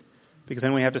teeth, because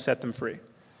then we have to set them free.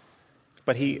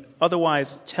 But he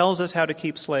otherwise tells us how to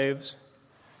keep slaves.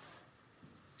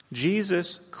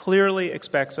 Jesus clearly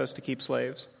expects us to keep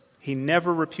slaves. He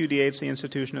never repudiates the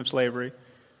institution of slavery.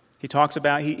 He talks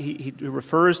about, he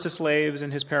refers to slaves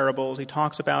in his parables. He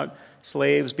talks about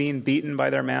slaves being beaten by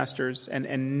their masters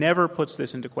and never puts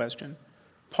this into question.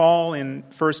 Paul in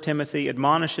 1 Timothy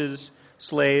admonishes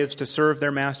slaves to serve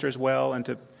their masters well and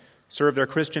to serve their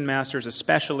Christian masters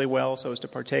especially well so as to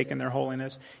partake in their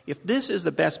holiness. If this is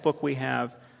the best book we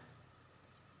have,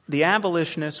 the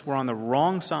abolitionists were on the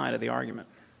wrong side of the argument.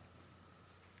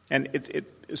 And it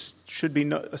should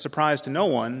be a surprise to no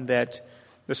one that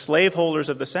the slaveholders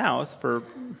of the South, for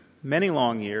many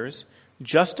long years,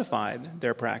 justified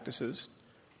their practices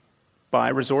by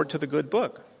resort to the good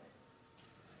book.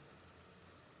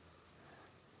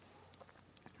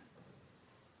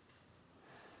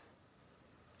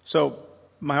 So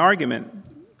my argument,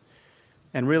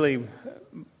 and really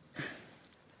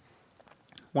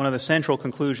one of the central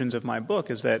conclusions of my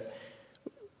book, is that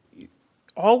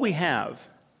all we have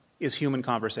is human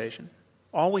conversation.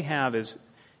 All we have is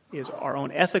our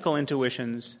own ethical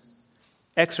intuitions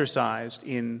exercised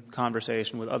in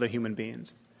conversation with other human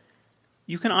beings.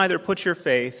 You can either put your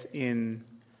faith in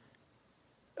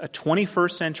a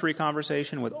 21st century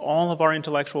conversation with all of our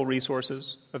intellectual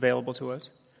resources available to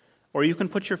us, or you can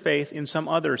put your faith in some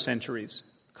other century's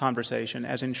conversation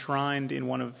as enshrined in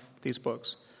one of these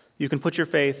books. You can put your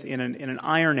faith in an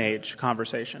Iron Age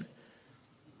conversation,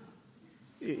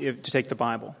 to take the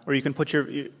Bible, or you can put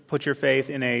your faith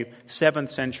in a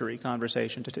 7th century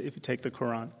conversation if you take the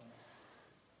Quran.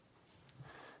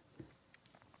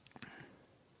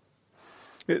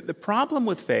 The problem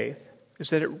with faith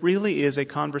is that it really is a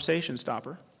conversation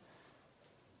stopper.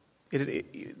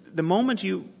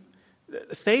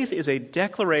 Faith is a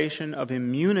declaration of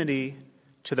immunity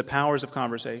to the powers of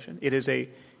conversation. It is a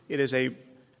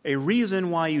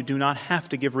reason why you do not have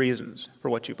to give reasons for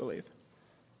what you believe.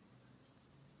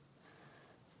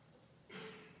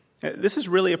 This is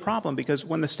really a problem because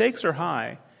when the stakes are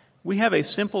high, we have a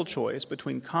simple choice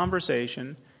between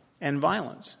conversation and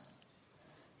violence.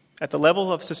 At the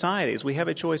level of societies, we have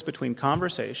a choice between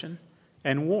conversation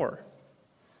and war.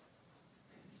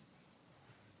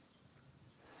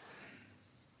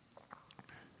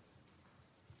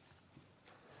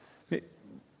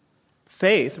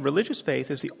 Religious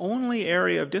faith, is the only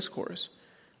area of discourse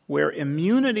where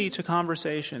immunity to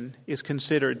conversation is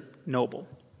considered noble.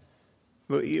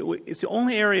 It's the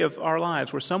only area of our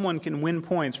lives where someone can win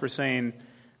points for saying,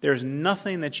 there's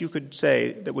nothing that you could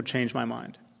say that would change my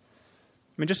mind.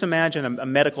 I mean, just imagine a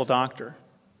medical doctor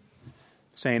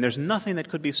saying, there's nothing that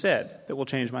could be said that will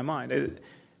change my mind.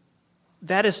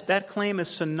 That claim is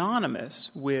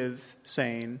synonymous with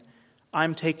saying,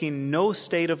 I'm taking no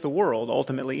state of the world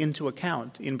ultimately into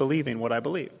account in believing what I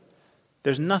believe.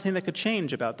 There's nothing that could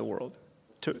change about the world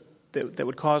that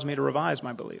would cause me to revise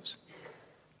my beliefs.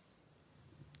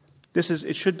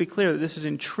 It should be clear that this is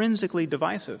intrinsically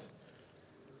divisive.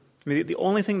 I mean, the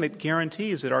only thing that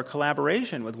guarantees that our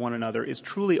collaboration with one another is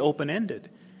truly open-ended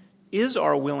is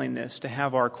our willingness to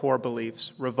have our core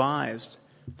beliefs revised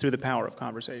through the power of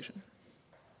conversation.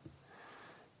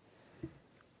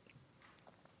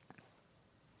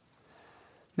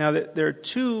 Now, there are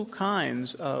two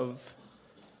kinds of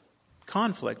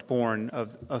conflict born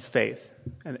of faith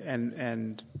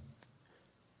and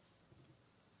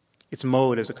its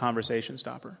mode as a conversation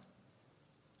stopper.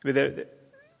 I mean,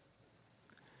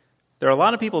 there are a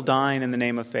lot of people dying in the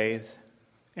name of faith,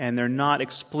 and they're not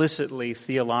explicitly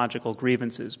theological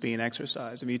grievances being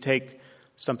exercised. I mean, you take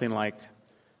something like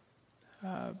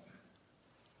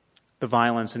the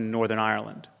violence in Northern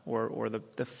Ireland or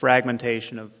the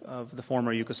fragmentation of the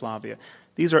former Yugoslavia.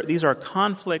 These are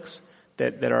conflicts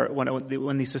that are,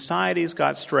 when these societies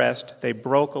got stressed, they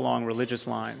broke along religious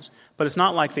lines. But it's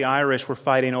not like the Irish were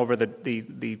fighting over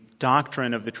the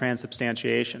doctrine of the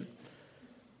transubstantiation.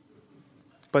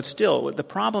 But still, the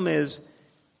problem is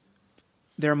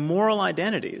their moral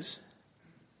identities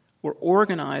were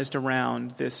organized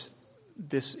around this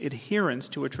adherence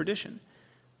to a tradition.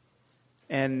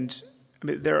 And I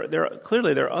mean, there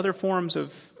are other forms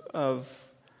of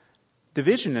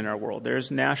division in our world.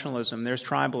 There's nationalism, there's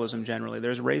tribalism generally,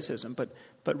 there's racism.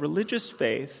 But religious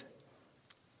faith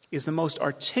is the most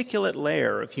articulate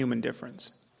layer of human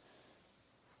difference.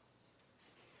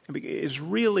 I mean, it is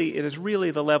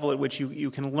really the level at which you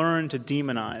can learn to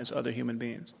demonize other human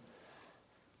beings.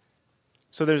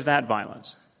 So there's that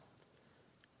violence.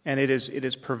 And it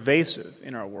is pervasive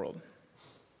in our world.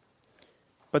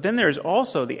 But then there's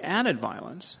also the added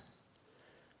violence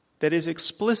that is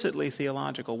explicitly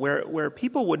theological, where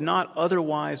people would not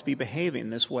otherwise be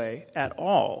behaving this way at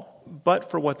all, but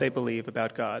for what they believe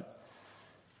about God.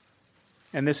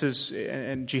 And this is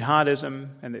and jihadism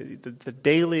and the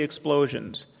daily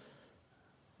explosions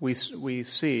we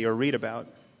see or read about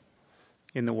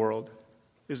in the world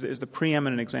is the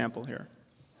preeminent example here.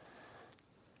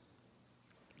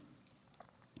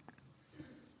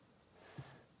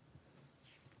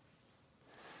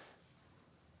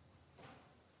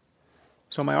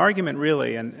 So my argument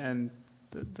really, and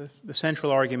the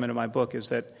central argument of my book, is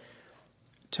that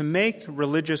to make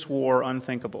religious war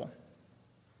unthinkable,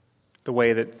 the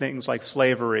way that things like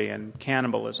slavery and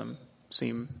cannibalism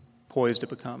seem poised to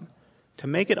become, to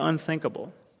make it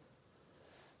unthinkable,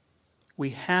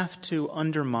 we have to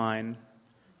undermine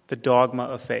the dogma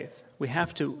of faith. We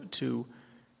have to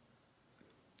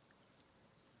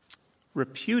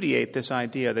repudiate this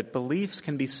idea that beliefs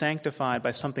can be sanctified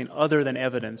by something other than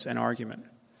evidence and argument.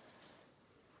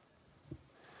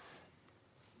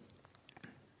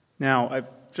 Now, I've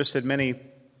just said many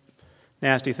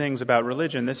nasty things about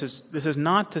religion. This is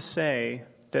not to say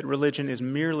that religion is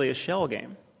merely a shell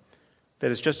game, that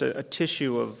it's just a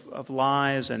tissue of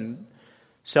lies and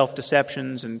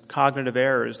self-deceptions and cognitive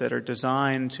errors that are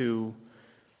designed to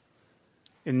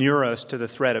inure us to the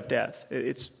threat of death.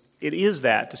 It is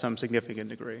that to some significant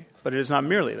degree, but it is not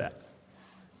merely that.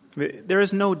 There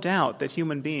is no doubt that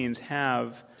human beings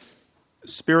have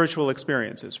spiritual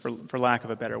experiences, for lack of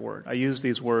a better word. I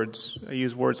use words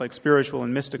like spiritual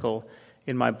and mystical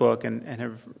in my book and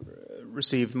have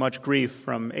received much grief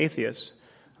from atheists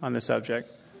on the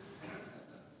subject.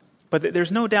 But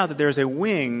there's no doubt that there's a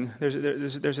wing,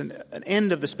 there's an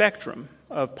end of the spectrum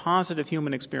of positive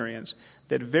human experience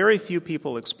that very few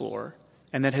people explore,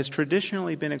 and that has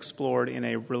traditionally been explored in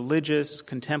a religious,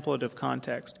 contemplative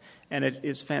context. And it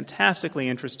is fantastically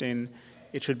interesting.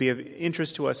 It should be of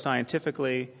interest to us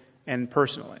scientifically and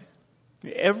personally.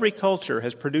 Every culture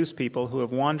has produced people who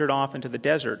have wandered off into the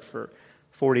desert for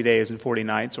 40 days and 40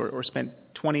 nights or spent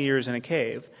 20 years in a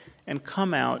cave and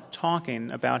come out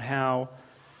talking about how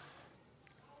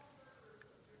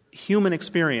human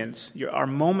experience, our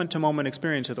moment-to-moment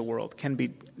experience of the world, can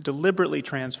be deliberately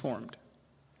transformed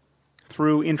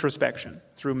through introspection,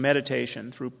 through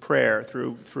meditation, through prayer,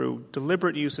 through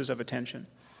deliberate uses of attention.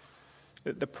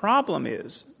 The problem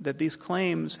is that these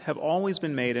claims have always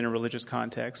been made in a religious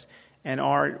context and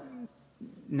are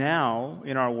now,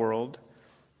 in our world,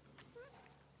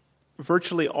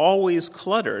 virtually always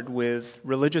cluttered with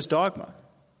religious dogma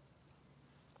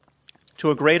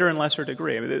to a greater and lesser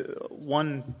degree. I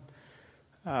mean,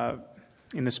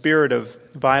 in the spirit of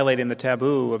violating the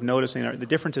taboo of noticing the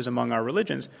differences among our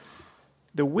religions,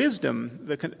 the wisdom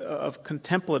of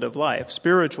contemplative life,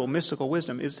 spiritual, mystical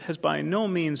wisdom, has by no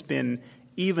means been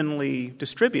evenly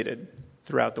distributed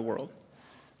throughout the world.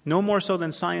 No more so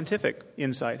than scientific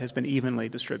insight has been evenly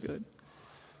distributed.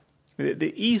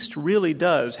 The East really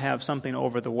does have something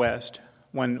over the West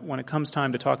when it comes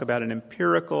time to talk about an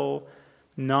empirical,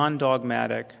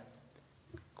 non-dogmatic,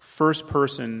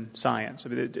 first-person science,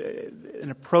 an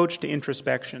approach to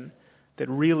introspection that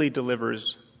really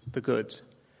delivers the goods.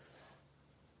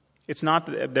 It's not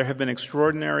that there have been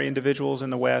extraordinary individuals in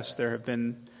the West. There have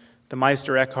been the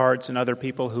Meister Eckharts and other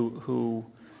people who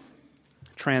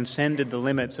transcended the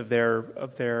limits of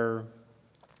their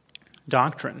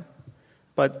doctrine.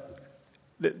 But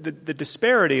the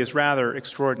disparity is rather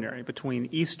extraordinary between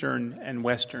Eastern and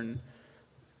Western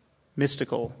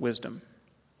mystical wisdom.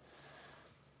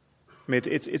 I mean,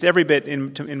 it's every bit,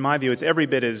 in my view, it's every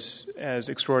bit as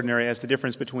extraordinary as the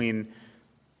difference between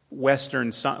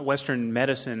Western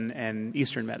medicine and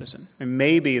Eastern medicine. And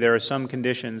maybe there are some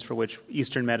conditions for which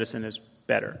Eastern medicine is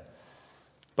better.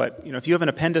 But if you have an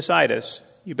appendicitis,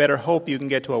 you better hope you can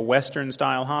get to a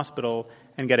Western-style hospital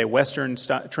and get a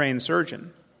Western-trained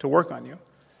surgeon to work on you.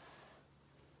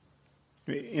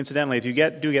 Incidentally, if you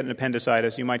do get an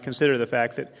appendicitis, you might consider the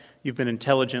fact that you've been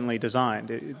intelligently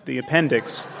designed. The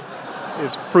appendix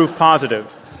is proof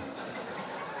positive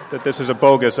that this is a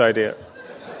bogus idea.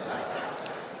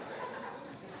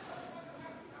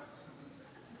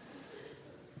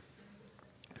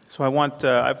 So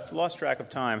I've lost track of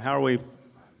time. How are we?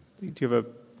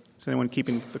 Is anyone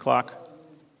keeping the clock?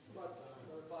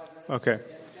 Okay.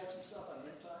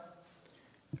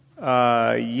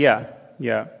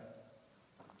 Yeah.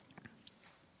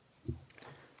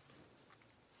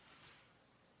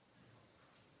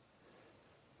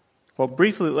 Well,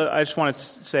 briefly, I just want to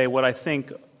say what I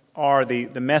think are the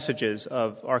messages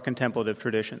of our contemplative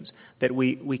traditions that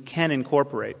we can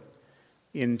incorporate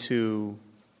into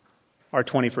our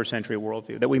 21st century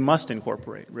worldview, that we must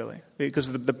incorporate, really.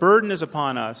 Because the burden is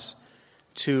upon us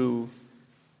to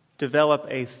develop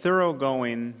a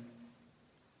thoroughgoing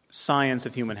science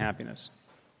of human happiness,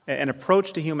 an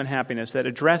approach to human happiness that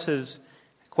addresses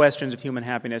questions of human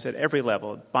happiness at every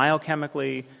level,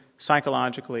 biochemically,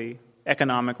 psychologically,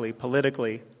 economically,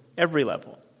 politically, every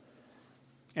level.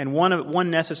 And one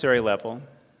necessary level,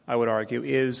 I would argue,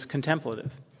 is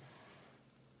contemplative.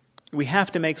 We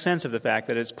have to make sense of the fact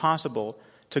that it's possible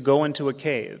to go into a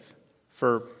cave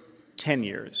for 10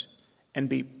 years and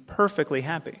be perfectly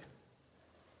happy.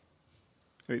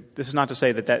 This is not to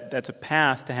say that's a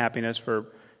path to happiness for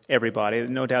everybody.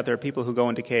 No doubt there are people who go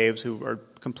into caves who are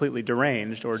completely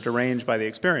deranged or deranged by the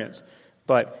experience.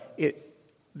 But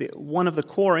one of the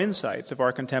core insights of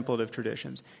our contemplative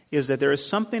traditions is that there is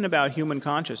something about human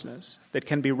consciousness that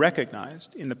can be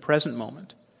recognized in the present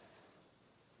moment.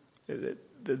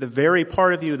 The very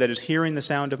part of you that is hearing the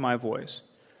sound of my voice,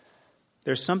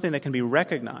 there's something that can be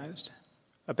recognized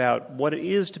about what it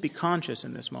is to be conscious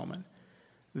in this moment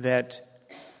that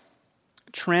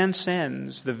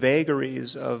transcends the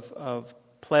vagaries of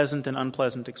pleasant and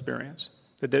unpleasant experience.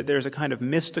 That there's a kind of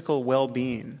mystical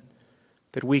well-being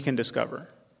that we can discover.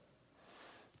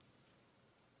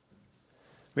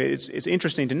 It's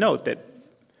interesting to note that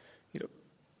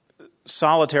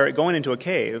going into a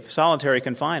cave, solitary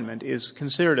confinement is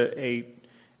considered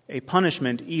a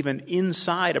punishment even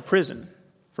inside a prison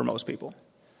for most people.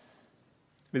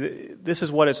 This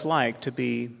is what it's like to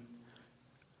be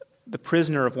the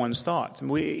prisoner of one's thoughts.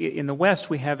 And in the West,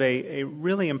 we have a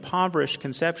really impoverished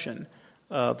conception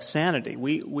of sanity.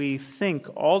 We think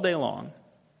all day long.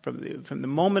 From the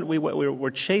moment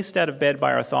we're chased out of bed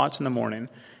by our thoughts in the morning,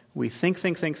 we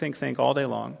think all day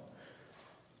long.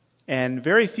 And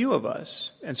very few of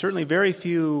us, and certainly very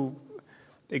few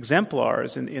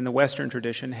exemplars in the Western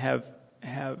tradition, have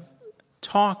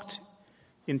talked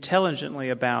intelligently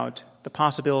about the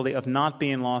possibility of not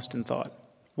being lost in thought.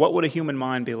 What would a human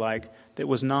mind be like that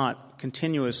was not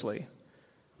continuously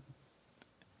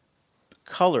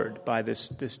colored by this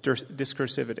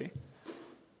discursivity?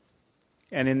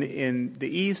 And in the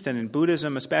East, and in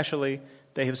Buddhism especially,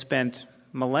 they have spent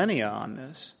millennia on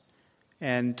this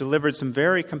and delivered some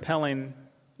very compelling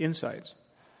insights.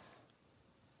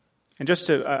 And just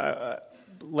to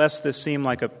lest this seem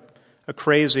like a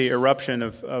crazy eruption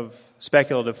of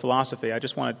speculative philosophy, I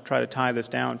just want to try to tie this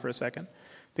down for a second.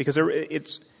 Because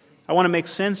I want to make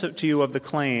sense to you of the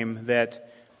claim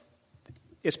that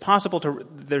it's possible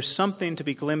there's something to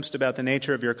be glimpsed about the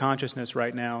nature of your consciousness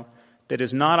right now that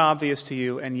is not obvious to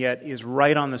you and yet is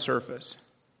right on the surface.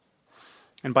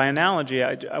 And by analogy,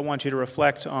 I want you to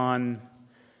reflect on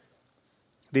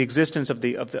the existence of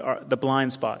the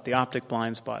blind spot, the optic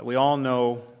blind spot. We all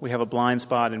know we have a blind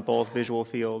spot in both visual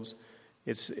fields.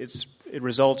 It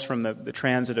results from the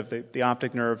transit of the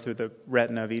optic nerve through the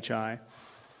retina of each eye.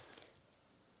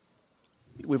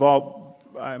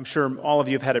 I'm sure all of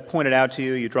you have had it pointed out to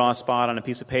you. You draw a spot on a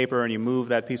piece of paper and you move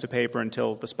that piece of paper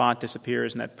until the spot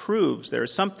disappears, and that proves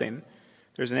there's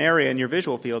an area in your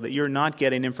visual field that you're not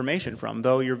getting information from,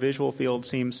 though your visual field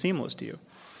seems seamless to you.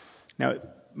 Now,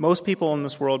 most people in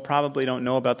this world probably don't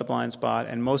know about the blind spot,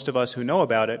 and most of us who know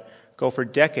about it go for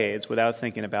decades without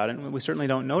thinking about it, and we certainly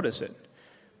don't notice it.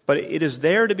 But it is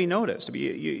there to be noticed.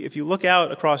 If you look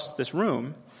out across this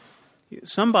room,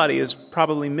 somebody is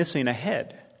probably missing a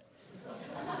head.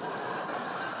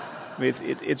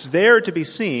 It's there to be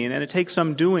seen, and it takes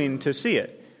some doing to see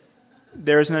it.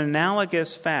 There's an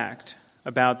analogous fact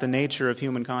about the nature of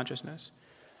human consciousness.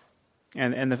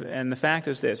 And the fact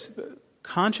is this: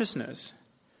 consciousness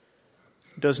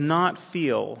does not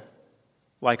feel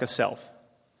like a self.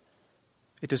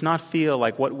 It does not feel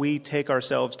like what we take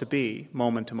ourselves to be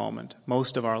moment to moment,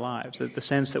 most of our lives. The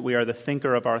sense that we are the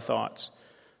thinker of our thoughts,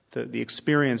 the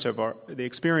experiencer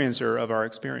of our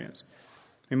experience.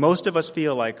 I mean, most of us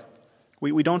feel like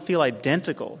we don't feel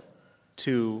identical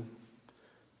to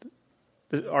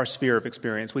our sphere of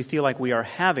experience. We feel like we are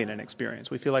having an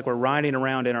experience. We feel like we're riding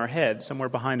around in our head, somewhere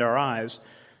behind our eyes,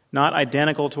 not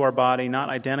identical to our body, not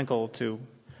identical to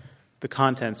the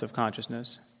contents of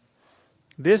consciousness.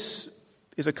 This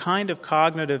is a kind of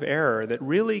cognitive error that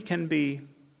really can be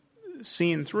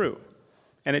seen through.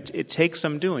 And it takes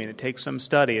some doing. It takes some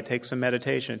study. It takes some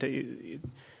meditation.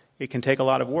 It can take a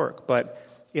lot of work. But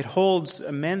it holds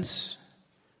immense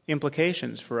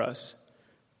implications for us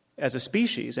as a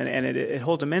species. And it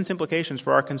holds immense implications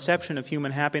for our conception of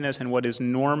human happiness and what is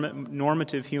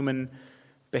normative human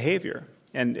behavior.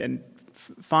 And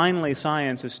finally,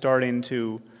 science is starting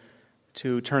to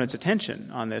turn its attention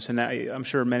on this. And I'm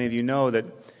sure many of you know that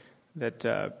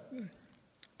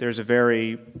there's a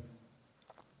very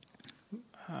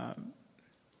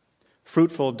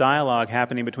fruitful dialogue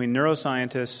happening between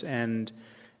neuroscientists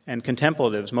and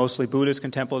contemplatives, mostly Buddhist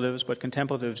contemplatives, but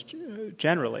contemplatives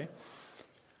generally.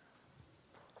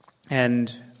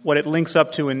 And what it links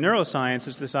up to in neuroscience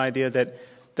is this idea that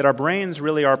our brains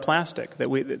really are plastic,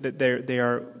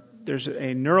 there's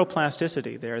a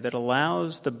neuroplasticity there that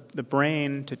allows the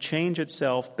brain to change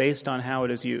itself based on how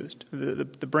it is used.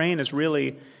 The brain is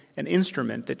really an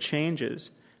instrument that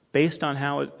changes based on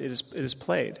how it is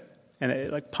played.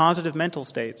 And like positive mental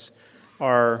states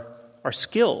are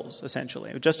skills,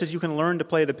 essentially. Just as you can learn to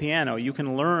play the piano, you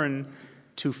can learn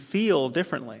to feel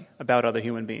differently about other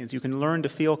human beings. You can learn to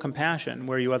feel compassion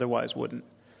where you otherwise wouldn't.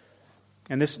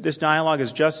 And this dialogue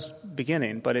is just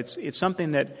beginning, but it's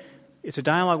something that it's a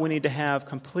dialogue we need to have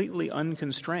completely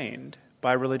unconstrained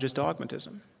by religious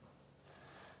dogmatism.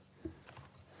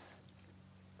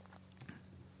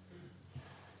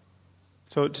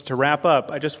 So to wrap up,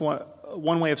 I just want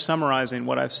one way of summarizing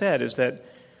what I've said is that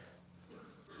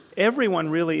everyone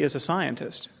really is a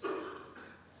scientist.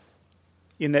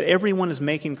 in that everyone is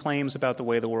making claims about the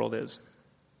way the world is.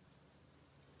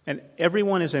 And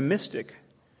everyone is a mystic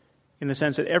in the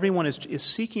sense that everyone is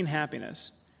seeking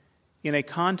happiness in a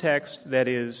context that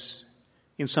is,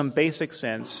 in some basic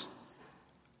sense,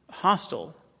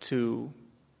 hostile to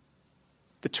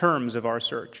the terms of our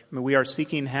search. I mean, we are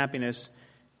seeking happiness,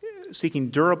 seeking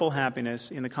durable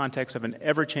happiness in the context of an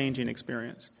ever-changing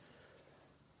experience.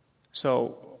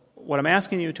 So what I'm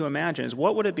asking you to imagine is,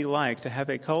 what would it be like to have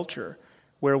a culture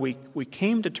where we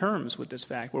came to terms with this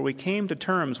fact, where we came to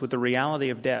terms with the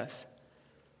reality of death,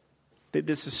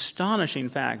 this astonishing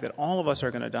fact that all of us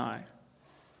are going to die,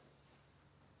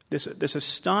 this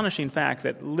astonishing fact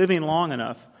that living long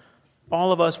enough,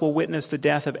 all of us will witness the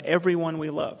death of everyone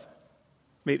we love.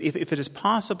 I mean, if it is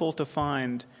possible to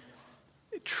find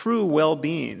true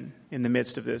well-being in the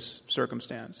midst of this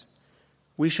circumstance,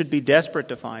 we should be desperate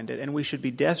to find it, and we should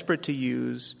be desperate to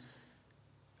use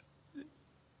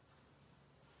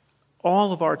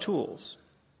all of our tools,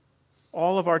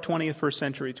 all of our 21st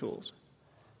century tools,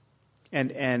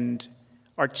 and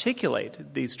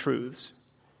articulate these truths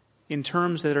in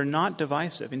terms that are not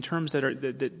divisive, in terms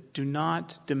that do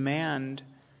not demand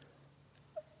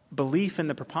belief in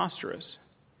the preposterous.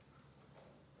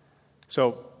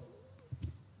 So,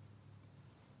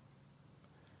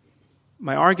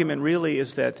 my argument really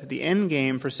is that the end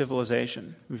game for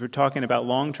civilization, if we're talking about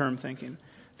long-term thinking,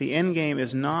 the end game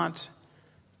is not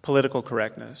political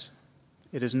correctness.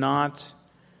 It is not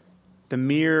the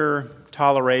mere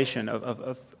toleration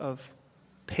of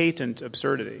patent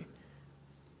absurdity.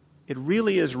 It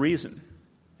really is reason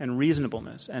and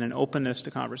reasonableness and an openness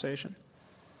to conversation.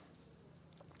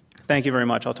 Thank you very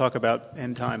much. I'll talk about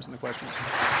end times in the questions.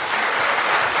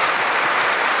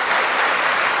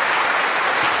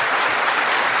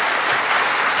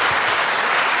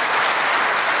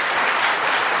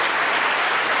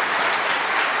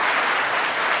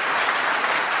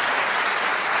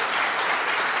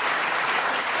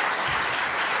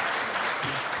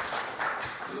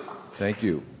 Thank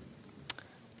you.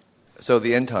 So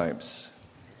the end times.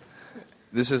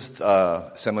 This is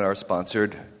a seminar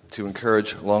sponsored to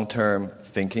encourage long-term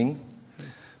thinking,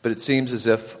 but it seems as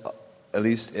if, at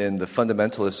least in the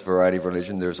fundamentalist variety of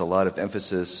religion, there's a lot of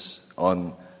emphasis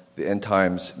on the end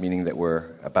times, meaning that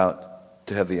we're about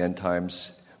to have the end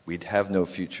times, we'd have no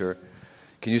future.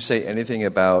 Can you say anything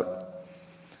about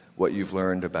what you've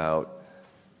learned about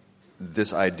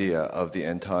this idea of the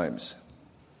end times?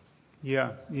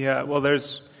 Yeah. Well,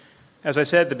 there's, as I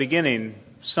said at the beginning,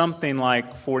 something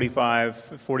like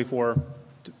 44%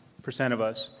 of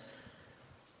us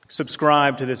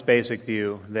subscribe to this basic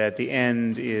view that the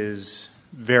end is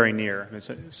very near.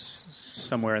 It's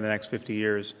somewhere in the next 50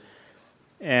 years.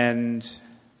 And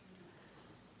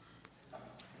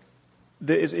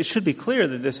it should be clear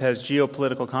that this has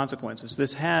geopolitical consequences.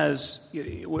 This has...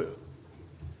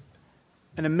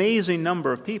 An amazing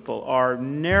number of people are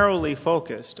narrowly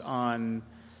focused on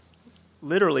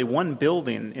literally one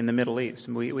building in the Middle East.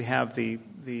 We have the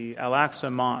Al-Aqsa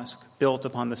Mosque built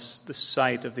upon the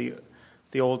site of the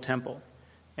old temple.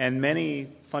 And many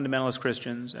fundamentalist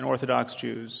Christians and Orthodox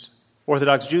Jews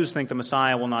think the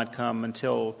Messiah will not come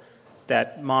until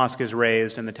that mosque is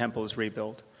razed and the temple is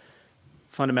rebuilt.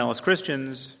 Fundamentalist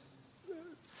Christians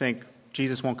think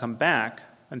Jesus won't come back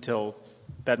until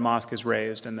that mosque is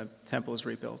razed and the temple is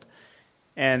rebuilt.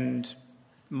 And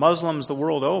Muslims the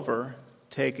world over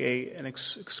take an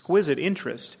exquisite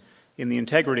interest in the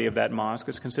integrity of that mosque.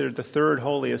 It's considered the third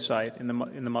holiest site in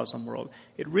the Muslim world.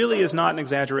 It really is not an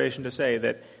exaggeration to say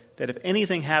that if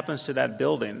anything happens to that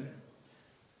building,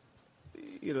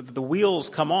 the wheels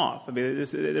come off. I mean,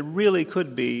 it really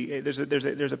could be. There's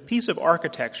a piece of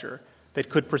architecture that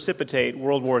could precipitate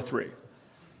World War III.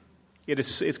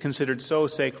 It's considered so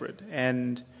sacred.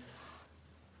 And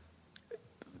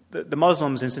the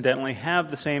Muslims, incidentally, have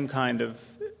the same kind of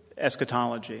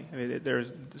eschatology. I mean,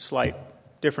 there's slight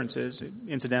differences.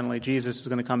 Incidentally, Jesus is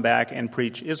going to come back and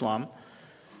preach Islam.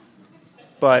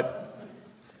 But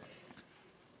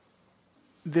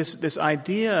this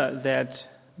idea that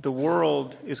the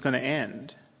world is going to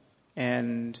end,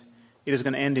 and it is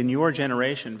going to end in your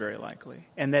generation, very likely,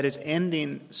 and that its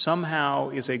ending somehow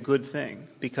is a good thing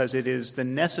because it is the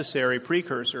necessary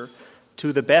precursor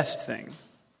to the best thing.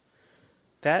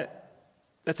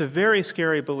 That's a very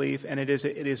scary belief, and it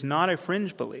is not a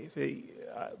fringe belief.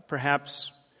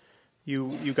 Perhaps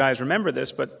you guys remember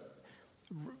this, but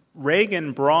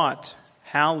Reagan brought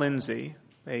Hal Lindsey,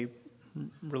 a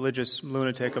religious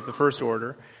lunatic of the first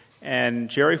order, and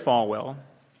Jerry Falwell,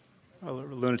 a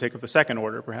lunatic of the second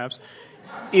order, perhaps,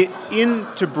 in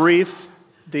to brief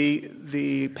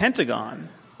the Pentagon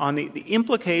on the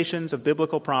implications of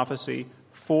biblical prophecy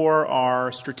for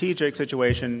our strategic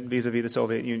situation vis-a-vis the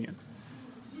Soviet Union.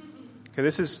 Okay,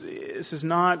 this is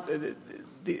not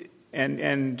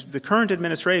and the current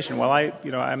administration. While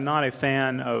I'm not a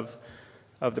fan of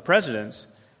the president's,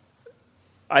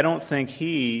 I don't think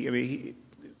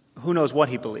who knows what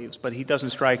he believes, but he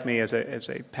doesn't strike me as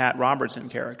a Pat Robertson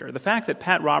character. The fact that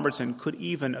Pat Robertson could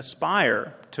even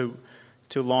aspire to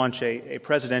launch a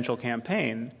presidential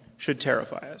campaign should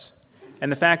terrify us.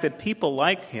 And the fact that people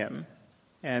like him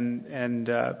and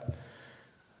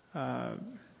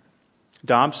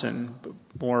Dobson,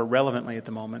 more relevantly at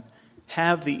the moment,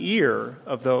 have the ear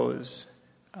of those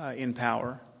in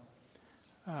power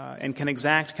and can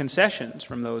exact concessions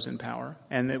from those in power.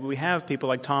 And that we have people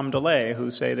like Tom DeLay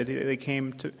who say that they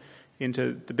came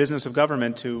into the business of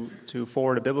government to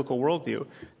forward a biblical worldview.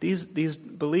 These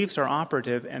beliefs are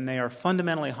operative, and they are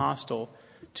fundamentally hostile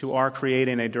to our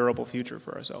creating a durable future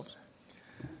for ourselves.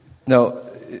 Now,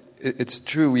 it's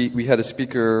true, we had a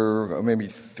speaker, or maybe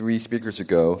 3 speakers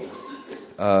ago,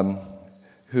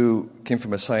 who came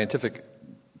from a scientific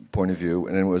point of view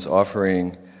and was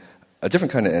offering a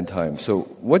different kind of end time. So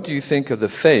what do you think of the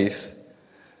faith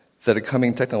that a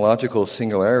coming technological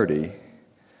singularity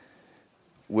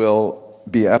will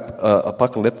be an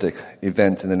apocalyptic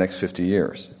event in the next 50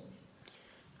 years?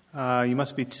 You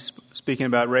must be speaking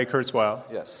about Ray Kurzweil.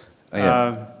 Yes, I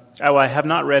am. I have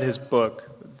not read his book,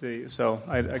 so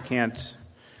I can't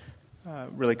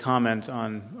really comment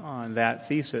on that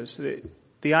thesis.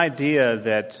 The idea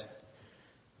that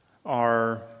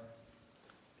our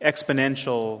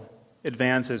exponential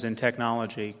advances in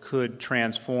technology could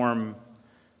transform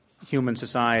human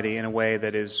society in a way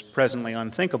that is presently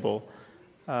unthinkable,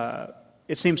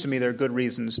 it seems to me there are good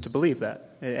reasons to believe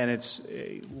that. And it's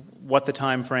what the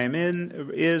time frame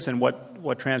is and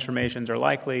what transformations are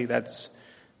likely. That's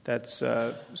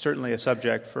certainly a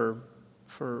subject for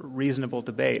reasonable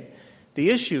debate. The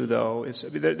issue, though, is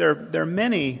there are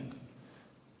many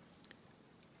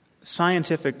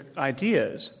scientific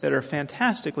ideas that are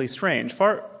fantastically strange,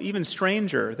 far even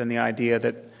stranger than the idea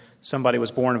that somebody was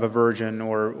born of a virgin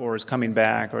or is coming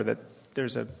back, or that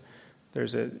there's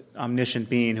an omniscient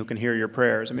being who can hear your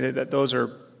prayers. I mean, those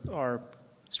are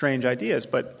strange ideas.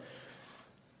 But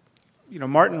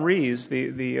Martin Rees,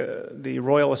 the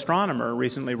royal astronomer,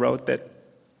 recently wrote that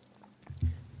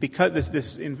because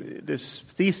this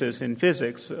thesis in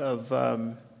physics of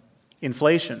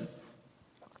inflation,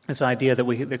 this idea that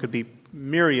there could be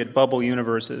myriad bubble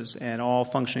universes and all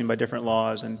functioning by different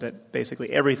laws, and that basically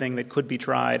everything that could be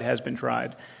tried has been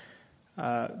tried.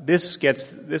 This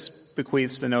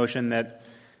bequeaths the notion that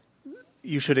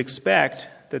you should expect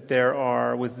that there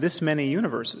are, with this many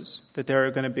universes, that there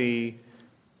are going to be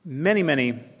many,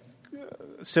 many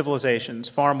civilizations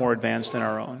far more advanced than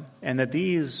our own, and that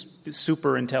these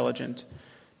super intelligent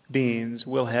beings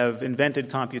will have invented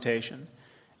computation,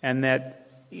 and that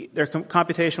their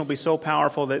computation will be so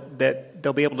powerful that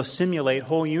they'll be able to simulate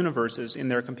whole universes in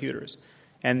their computers.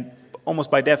 And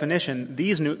almost by definition,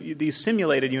 these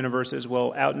simulated universes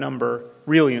will outnumber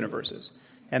real universes.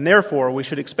 And therefore, we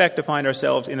should expect to find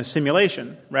ourselves in a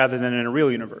simulation rather than in a real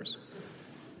universe.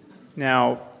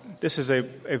 Now, this is a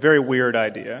very weird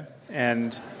idea.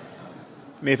 And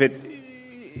I mean,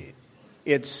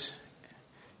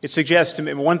 it suggests to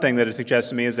me, one thing that it suggests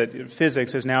to me is that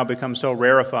physics has now become so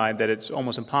rarefied that it's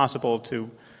almost impossible to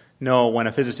know when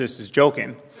a physicist is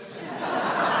joking.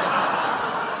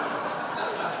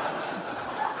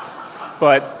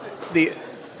 But the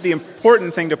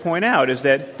important thing to point out is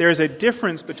that there's a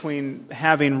difference between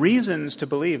having reasons to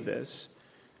believe this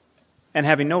and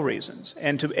having no reasons.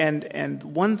 And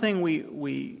one thing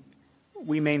we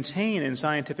maintain in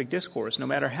scientific discourse, no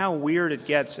matter how weird it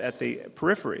gets at the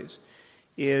peripheries,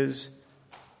 is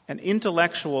an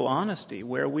intellectual honesty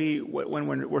where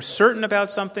when we're certain about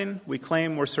something, we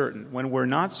claim we're certain. When we're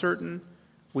not certain,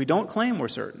 we don't claim we're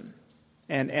certain.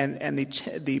 And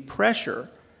the pressure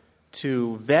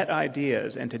to vet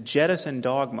ideas and to jettison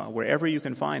dogma wherever you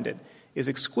can find it is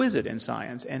exquisite in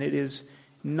science, and it is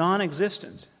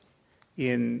non-existent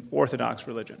in Orthodox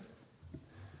religion.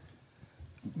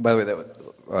 By the way,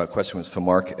 that question was from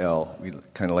Mark L. We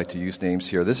kind of like to use names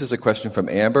here. This is a question from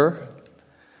Amber.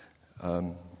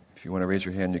 If you want to raise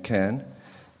your hand, you can.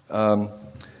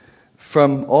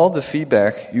 From all the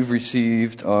feedback you've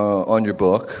received on your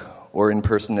book or in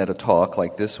person at a talk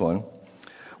like this one,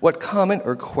 what comment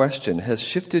or question has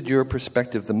shifted your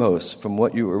perspective the most from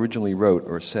what you originally wrote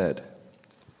or said?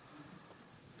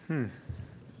 Yeah,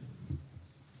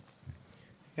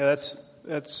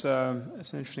 that's an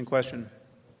interesting question.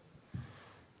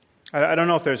 I don't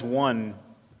know if there's one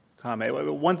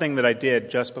comment. One thing that I did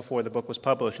just before the book was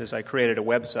published is I created a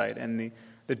website, and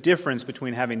the difference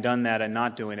between having done that and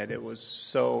not doing it, it was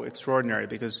so extraordinary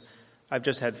because I've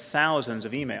just had thousands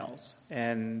of emails.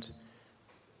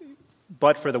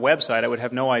 But for the website, I would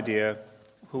have no idea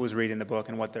who was reading the book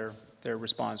and what their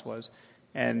response was.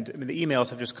 And I mean, the emails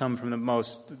have just come from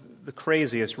the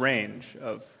craziest range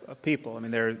of people. I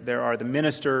mean, there are the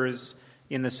ministers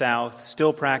in the South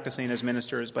still practicing as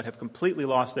ministers but have completely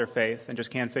lost their faith and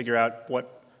just can't figure out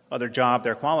what other job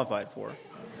they're qualified for.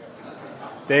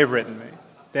 They've written me.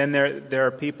 Then there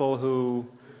are people who...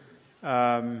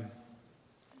 I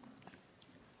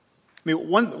mean,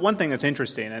 one thing that's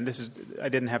interesting, and I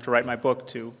didn't have to write my book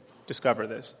to discover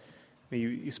this. I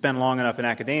mean, you spend long enough in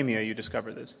academia, you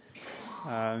discover this.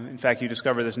 In fact, you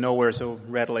discover this nowhere so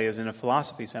readily as in a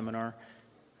philosophy seminar.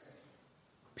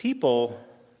 People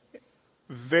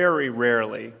very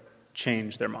rarely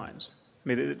change their minds. I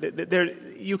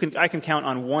mean, I can count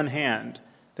on one hand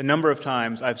the number of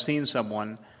times I've seen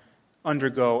someone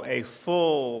undergo a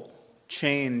full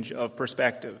change of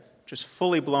perspective, just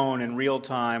fully blown in real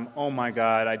time. Oh my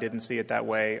God, I didn't see it that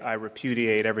way. I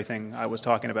repudiate everything I was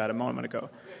talking about a moment ago.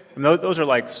 And those are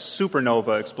like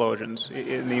supernova explosions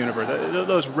in the universe.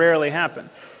 Those rarely happen.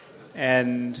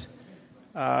 And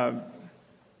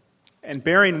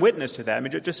bearing witness to that, I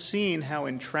mean, just seeing how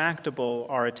intractable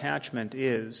our attachment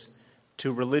is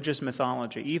to religious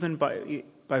mythology, even by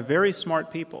very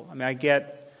smart people. I mean, I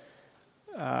get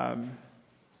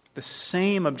the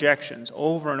same objections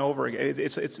over and over again.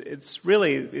 It's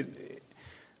really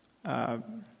the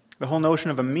whole notion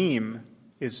of a meme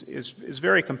is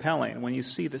very compelling when you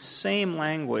see the same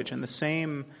language and the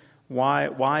same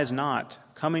why is not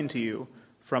coming to you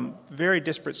from very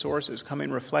disparate sources,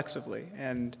 coming reflexively.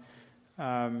 And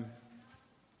I mean,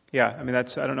 I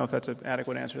don't know if that's an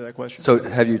adequate answer to that question. So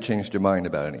have you changed your mind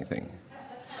about anything?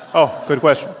 Oh, good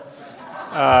question.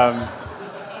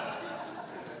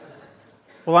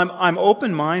 Well, I'm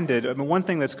open-minded. I mean, one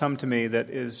thing that's come to me that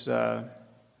is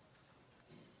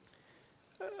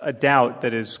a doubt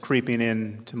that is creeping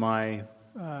into my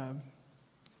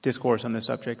discourse on this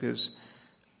subject is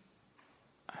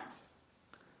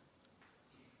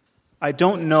I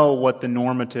don't know what the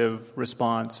normative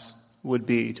response would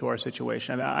be to our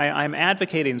situation. I mean, I'm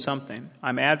advocating something.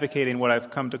 I'm advocating what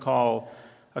I've come to call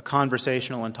a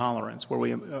conversational intolerance, where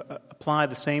we apply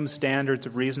the same standards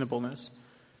of reasonableness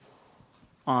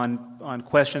on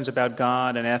questions about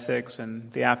God and ethics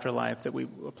and the afterlife that we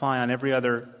apply on every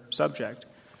other subject.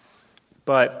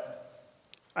 But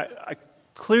I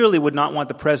clearly would not want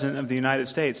the President of the United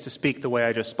States to speak the way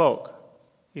I just spoke.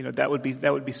 You know, that would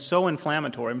be so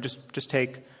inflammatory. I mean, just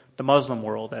take the Muslim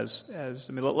world as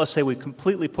I mean, let's say we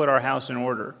completely put our house in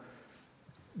order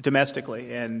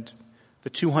domestically, and the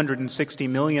 260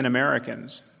 million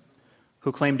Americans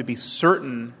who claim to be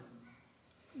certain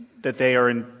that they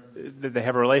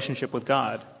have a relationship with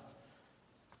God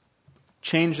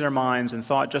change their minds and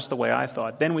thought just the way I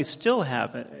thought, then we still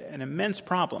have an immense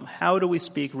problem. How do we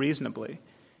speak reasonably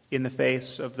in the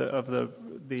face of the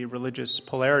religious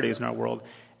polarities in our world?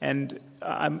 And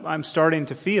I'm starting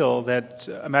to feel that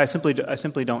I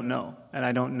simply don't know, and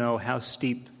I don't know how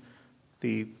steep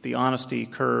the honesty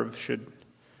curve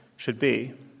should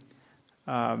be.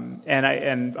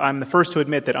 And I'm the first to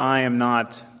admit that I am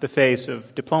not the face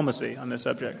of diplomacy on this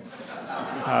subject.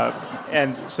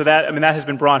 And so that has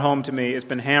been brought home to me. It's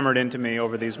been hammered into me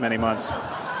over these many months.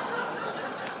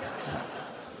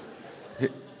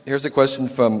 Here's a question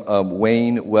from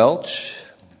Wayne Welch.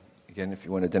 Again, if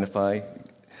you want to identify.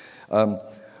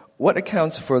 What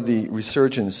accounts for the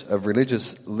resurgence of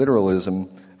religious literalism,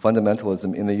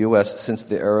 fundamentalism in the U.S. since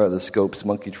the era of the Scopes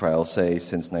monkey trial, say,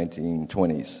 since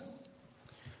 1920s?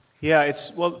 Yeah,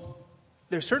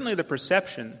 there's certainly the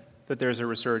perception that there's a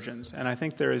resurgence, and I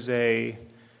think there is a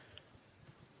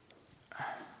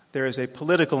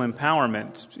political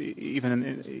empowerment,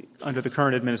 even under the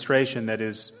current administration, that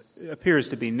appears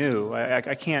to be new.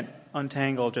 I can't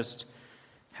untangle just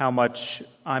how much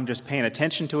I'm just paying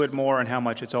attention to it more and how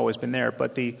much it's always been there.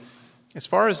 But as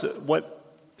far as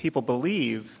what people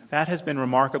believe, that has been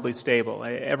remarkably stable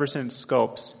ever since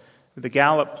Scopes. The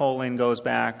Gallup polling goes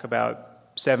back about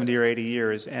 70 or 80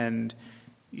 years, and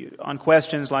on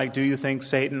questions like, do you think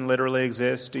Satan literally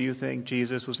exists? Do you think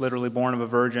Jesus was literally born of a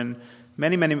virgin?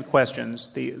 Many, many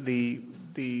questions. The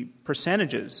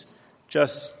percentages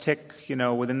just tick,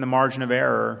 within the margin of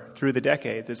error through the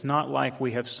decades. It's not like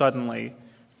we have suddenly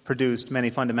produced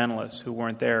many fundamentalists who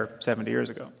weren't there 70 years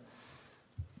ago.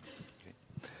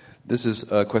 This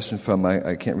is a question from,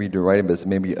 I can't read your writing, but it's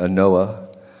maybe a Noah.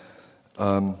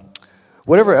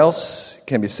 Whatever else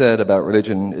can be said about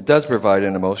religion, it does provide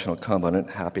an emotional component,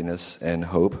 happiness and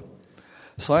hope.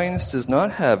 Science does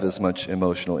not have as much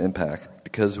emotional impact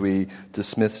because we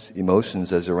dismiss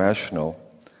emotions as irrational.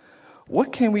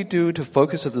 What can we do to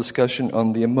focus the discussion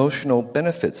on the emotional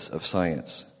benefits of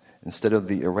science instead of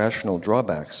the irrational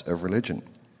drawbacks of religion?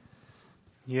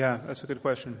 Yeah, that's a good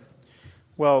question.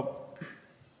 Well,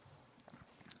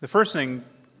 the first thing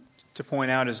to point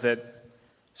out is that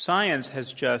science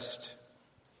has just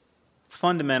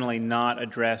fundamentally not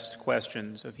addressed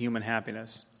questions of human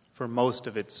happiness for most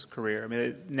of its career. I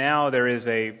mean, now there is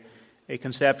a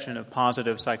conception of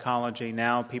positive psychology.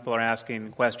 Now people are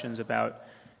asking questions about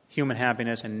human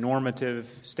happiness and normative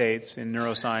states in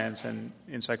neuroscience and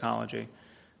in psychology.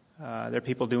 There are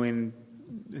people doing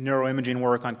neuroimaging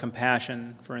work on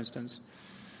compassion, for instance.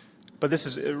 But this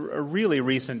is a really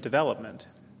recent development.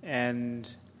 And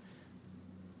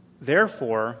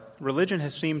therefore, religion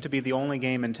has seemed to be the only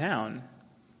game in town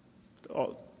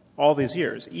all these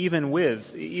years, even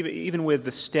with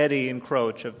the steady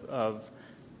encroach of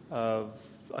a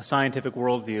scientific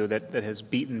worldview that has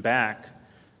beaten back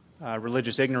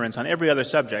religious ignorance on every other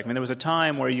subject. I mean, there was a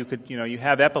time where you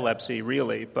have epilepsy,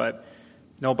 really, but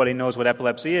nobody knows what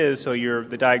epilepsy is, so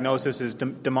the diagnosis is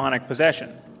demonic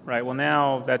possession, right? Well,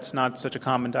 now that's not such a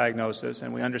common diagnosis,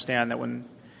 and we understand that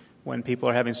when people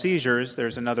are having seizures,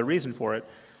 there's another reason for it.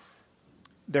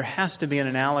 There has to be an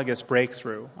analogous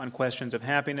breakthrough on questions of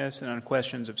happiness and on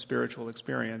questions of spiritual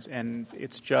experience, and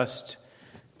it's just,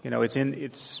 it's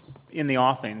in the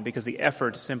offing because the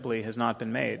effort simply has not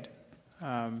been made.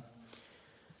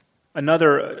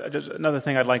 Another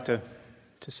thing I'd like to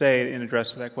say in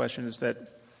address to that question is that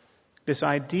this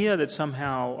idea that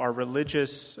somehow our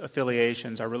religious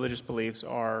affiliations, our religious beliefs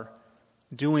are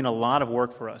doing a lot of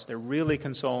work for us. They're really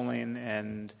consoling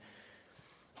and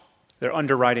they're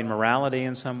underwriting morality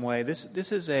in some way.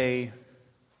 This is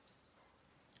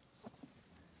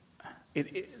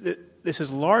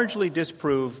largely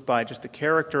disproved by just the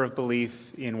character of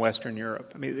belief in Western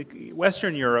Europe. I mean,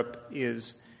 Western Europe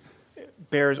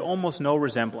bears almost no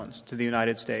resemblance to the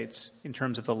United States in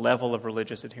terms of the level of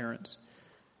religious adherence.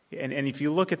 And if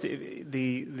you look at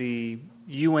the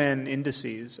UN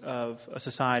indices of a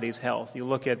society's health, you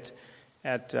look at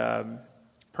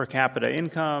per capita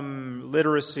income,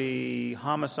 literacy,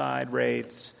 homicide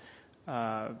rates,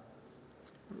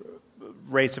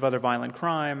 rates of other violent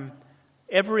crime,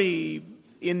 every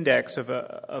index of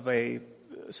a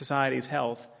society's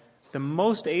health, the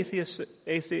most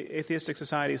atheistic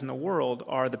societies in the world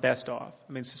are the best off.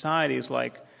 I mean, societies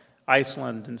like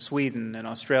Iceland and Sweden and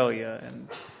Australia and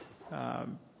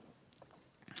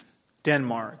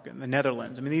Denmark and the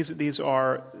Netherlands. I mean, these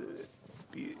are,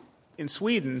 in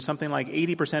Sweden, something like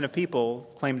 80% of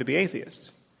people claim to be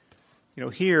atheists.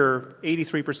 Here,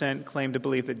 83% claim to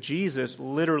believe that Jesus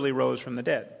literally rose from the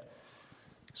dead.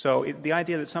 So the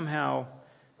idea that somehow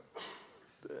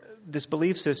this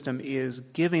belief system is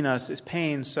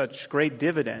paying such great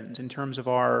dividends in terms of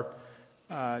our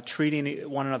treating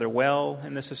one another well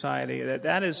in this society,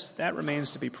 that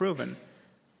remains to be proven.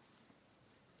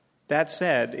 That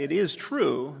said, it is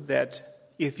true that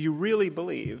if you really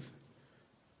believe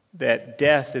that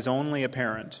death is only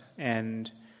apparent and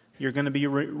you're going to be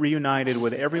reunited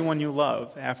with everyone you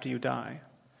love after you die,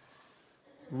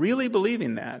 really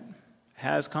believing that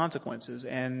has consequences,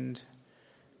 and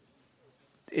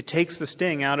it takes the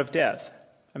sting out of death.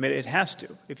 I mean, it has to.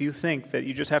 If you think that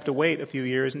you just have to wait a few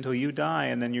years until you die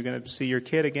and then you're going to see your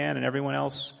kid again and everyone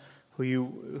else who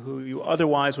you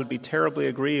otherwise would be terribly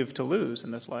aggrieved to lose in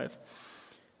this life.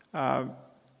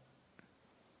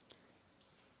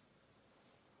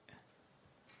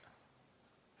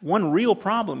 One real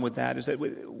problem with that is that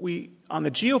we on the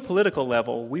geopolitical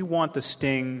level, we want the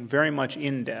sting very much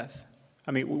in death.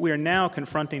 I mean, we are now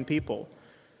confronting people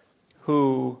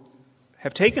who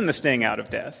have taken the sting out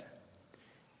of death,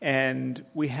 and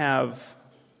we have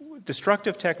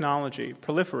destructive technology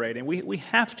proliferating. We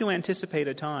have to anticipate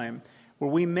a time where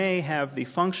we may have the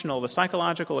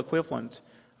psychological equivalent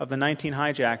of the 19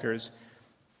 hijackers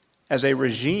as a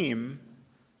regime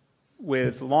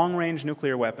with long-range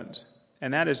nuclear weapons.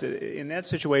 And that is, in that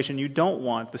situation, you don't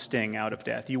want the sting out of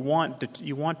death. You want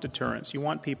deterrence. You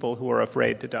want people who are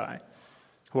afraid to die,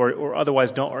 or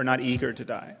otherwise are not eager to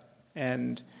die.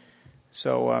 And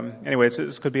so, anyway,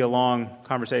 this could be a long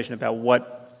conversation about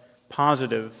what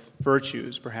positive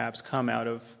virtues perhaps come out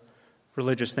of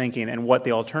religious thinking and what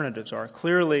the alternatives are.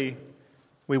 Clearly,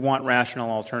 we want rational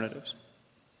alternatives.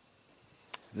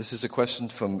 This is a question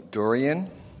from Dorian.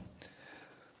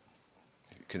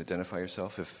 You can identify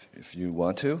yourself if you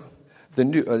want to.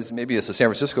 Maybe it's a San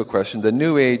Francisco question. The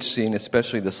New Age scene,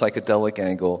 especially the psychedelic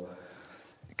angle,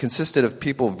 consisted of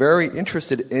people very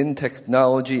interested in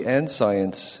technology and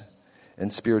science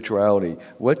and spirituality.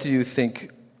 What do you think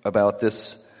about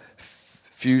this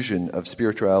fusion of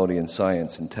spirituality and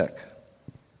science and tech?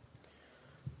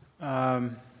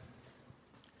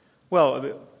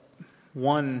 Well,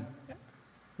 one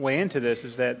way into this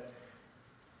is that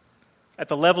at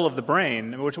the level of the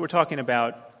brain, we're talking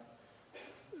about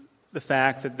the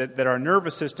fact that our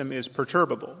nervous system is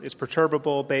perturbable. It's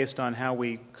perturbable based on how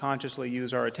we consciously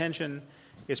use our attention.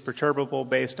 It's perturbable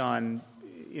based on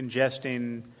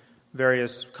ingesting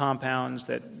various compounds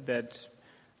that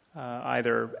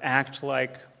either act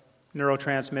like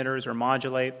neurotransmitters or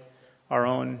modulate our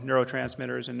own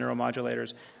neurotransmitters and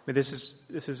neuromodulators. I mean, this is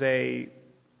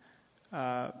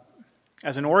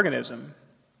as an organism,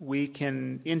 we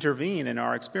can intervene in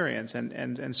our experience,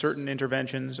 and certain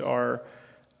interventions are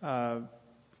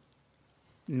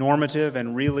normative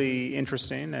and really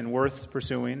interesting and worth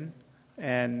pursuing,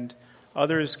 and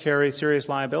others carry serious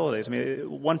liabilities. I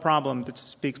mean, one problem that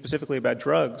speaks specifically about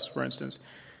drugs, for instance,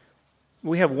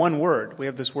 we have one word. We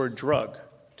have this word drug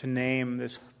to name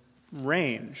this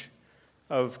range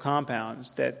of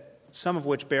compounds that some of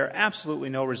which bear absolutely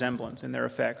no resemblance in their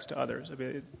effects to others. I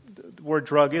mean, the word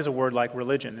drug is a word like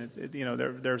religion.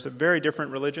 There's very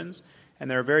different religions,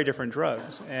 and there are very different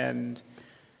drugs. And,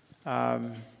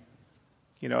 like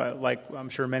I'm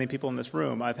sure many people in this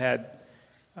room, I've had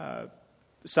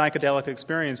psychedelic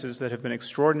experiences that have been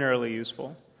extraordinarily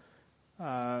useful.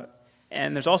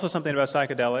 And there's also something about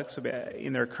psychedelics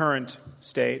in their current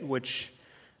state, which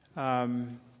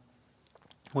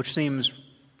seems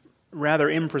rather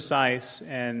imprecise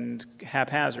and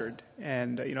haphazard.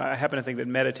 And I happen to think that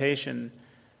meditation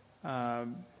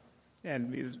and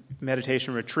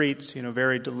meditation retreats,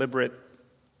 very deliberate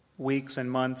weeks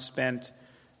and months spent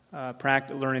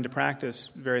learning to practice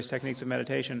various techniques of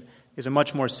meditation, is a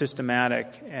much more systematic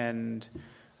and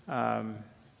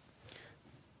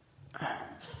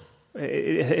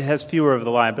it has fewer of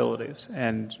the liabilities,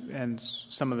 and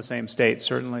some of the same states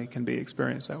certainly can be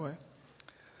experienced that way.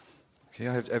 Okay,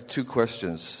 I have two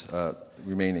questions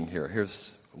remaining here.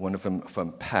 Here's one of them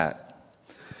from Pat.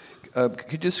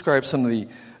 Could you describe some of the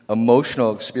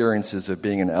emotional experiences of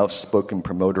being an outspoken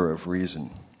promoter of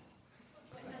reason?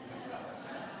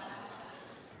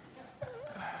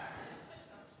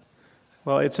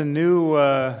 Well, it's a new.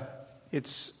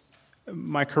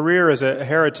 My career as a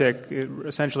heretic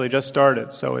essentially just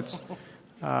started, so it's.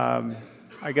 I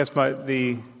guess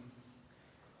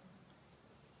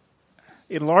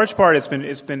in large part,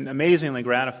 it's been amazingly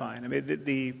gratifying. I mean,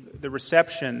 the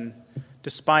reception,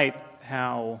 despite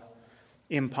how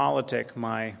impolitic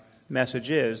my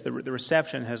message is, the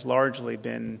reception has largely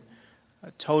been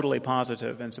totally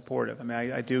positive and supportive. I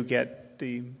mean, I do get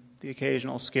the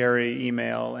occasional scary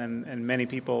email and many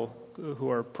people who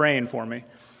are praying for me.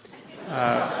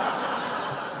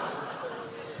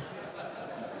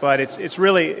 But it's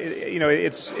really,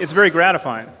 it's very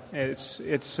gratifying.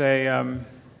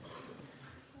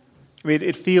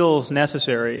 It feels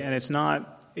necessary, and it's not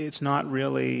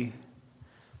really.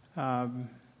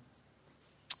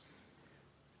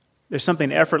 There's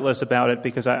something effortless about it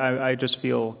because I just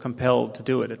feel compelled to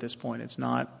do it at this point. It's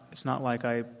not like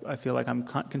I feel like I'm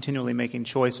continually making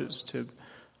choices to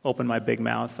open my big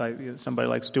mouth. Somebody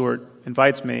like Stuart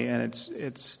invites me, and it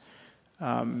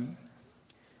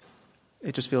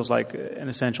just feels like an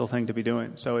essential thing to be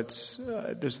doing. So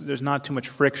there's not too much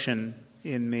friction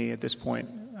in me at this point.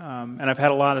 And I've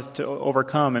had a lot to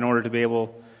overcome in order to be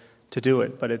able to do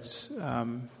it, but it's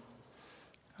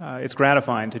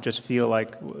gratifying to just feel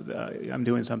like I'm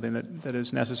doing something that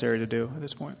is necessary to do at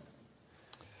this point.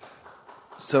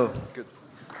 So, good.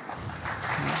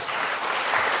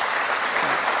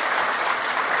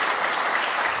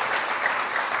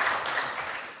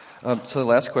 So the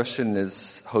last question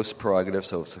is host prerogative,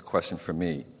 so it's a question for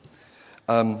me.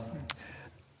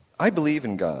 I believe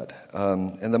in God,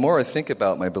 and the more I think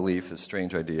about my belief, this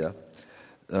strange idea,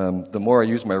 the more I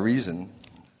use my reason,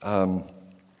 the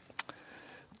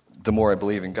more I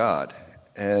believe in God.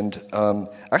 And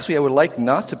actually, I would like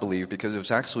not to believe because it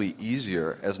was actually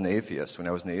easier as an atheist. When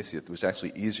I was an atheist, it was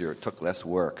actually easier. It took less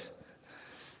work.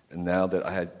 And now that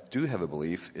I do have a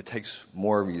belief, it takes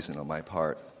more reason on my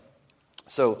part.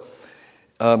 So,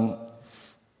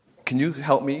 can you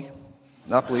help me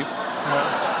not believe?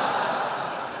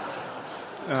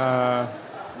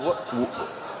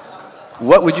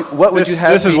 What would you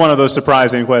have? This is one of those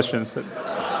surprising questions that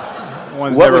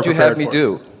one's What never would you have me for.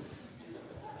 do?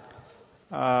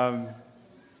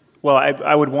 Well,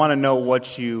 I would want to know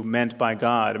what you meant by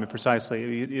God. I mean,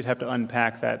 precisely. You'd have to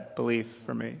unpack that belief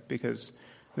for me because,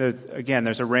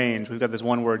 there's a range. We've got this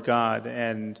one word God,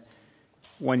 and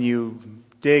when you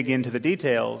dig into the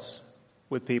details,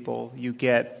 with people, you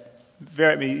get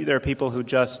there are people who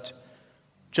just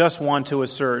want to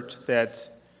assert that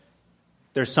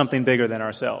there's something bigger than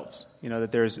ourselves.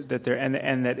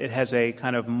 That it has a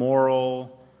kind of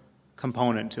moral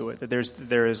component to it. That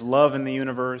there is love in the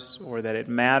universe, or that it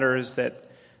matters that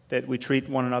we treat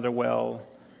one another well.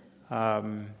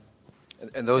 And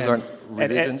those aren't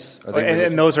religions?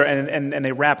 And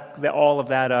they wrap all of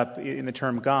that up in the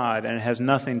term God, and it has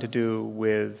nothing to do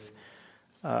with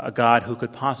a God who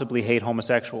could possibly hate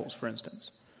homosexuals, for instance.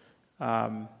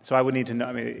 So I would need to know.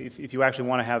 I mean, if you actually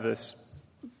want to have this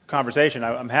conversation,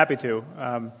 I'm happy to.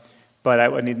 But I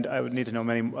would need to know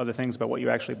many other things about what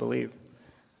you actually believe.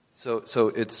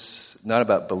 So it's not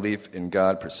about belief in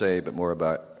God per se, but more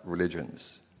about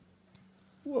religions.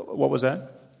 What was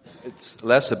that? It's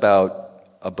less about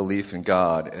a belief in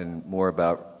God and more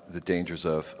about the dangers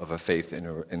of a faith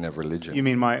in a religion. You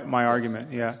mean my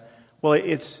argument? Yeah. Well,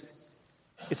 it's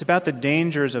about the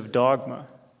dangers of dogma,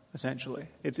 essentially.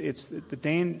 It's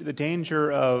the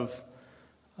danger of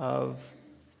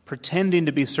pretending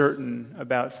to be certain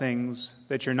about things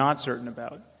that you're not certain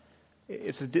about.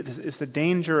 It's the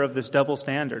danger of this double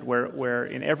standard, where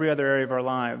in every other area of our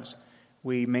lives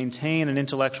we maintain an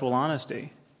intellectual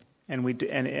honesty, and we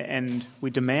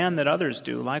demand that others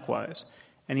do likewise,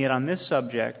 and yet on this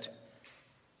subject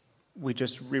we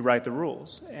just rewrite the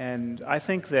rules. And I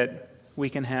think that we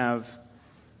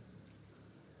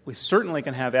certainly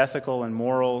can have ethical and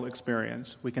moral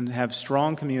experience. We can have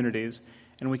strong communities,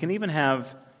 and we can even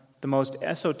have the most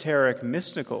esoteric,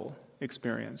 mystical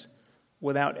experience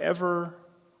without ever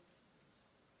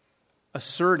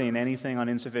asserting anything on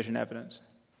insufficient evidence.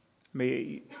 I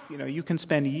mean, you can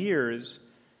spend years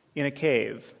in a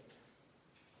cave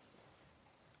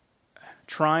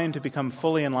trying to become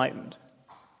fully enlightened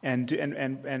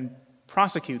and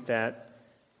prosecute that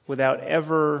without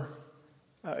ever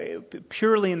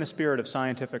purely in the spirit of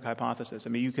scientific hypothesis. I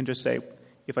mean, you can just say,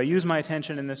 if I use my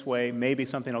attention in this way, maybe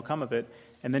something will come of it,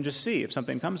 and then just see if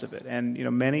something comes of it. And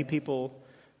many people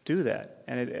do that,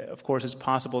 and of course it's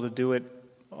possible to do it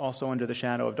also under the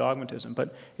shadow of dogmatism.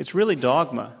 But it's really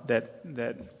dogma that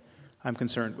I'm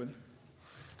concerned with.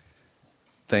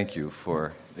 Thank you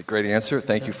for the great answer.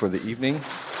 Thank you for the evening.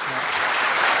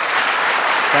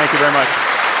 Thank you very much.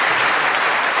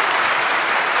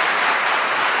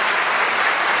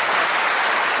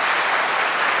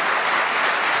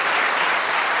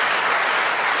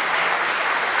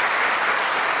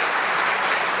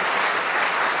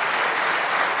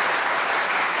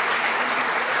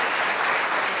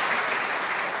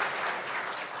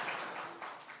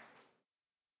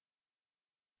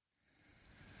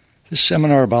 This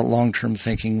seminar about long-term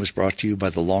thinking was brought to you by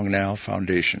the Long Now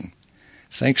Foundation.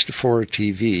 Thanks to Fora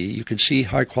TV, you can see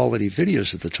high-quality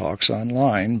videos of the talks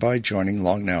online by joining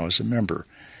Long Now as a member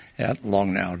at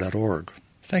longnow.org.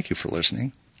 Thank you for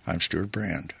listening. I'm Stuart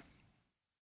Brand.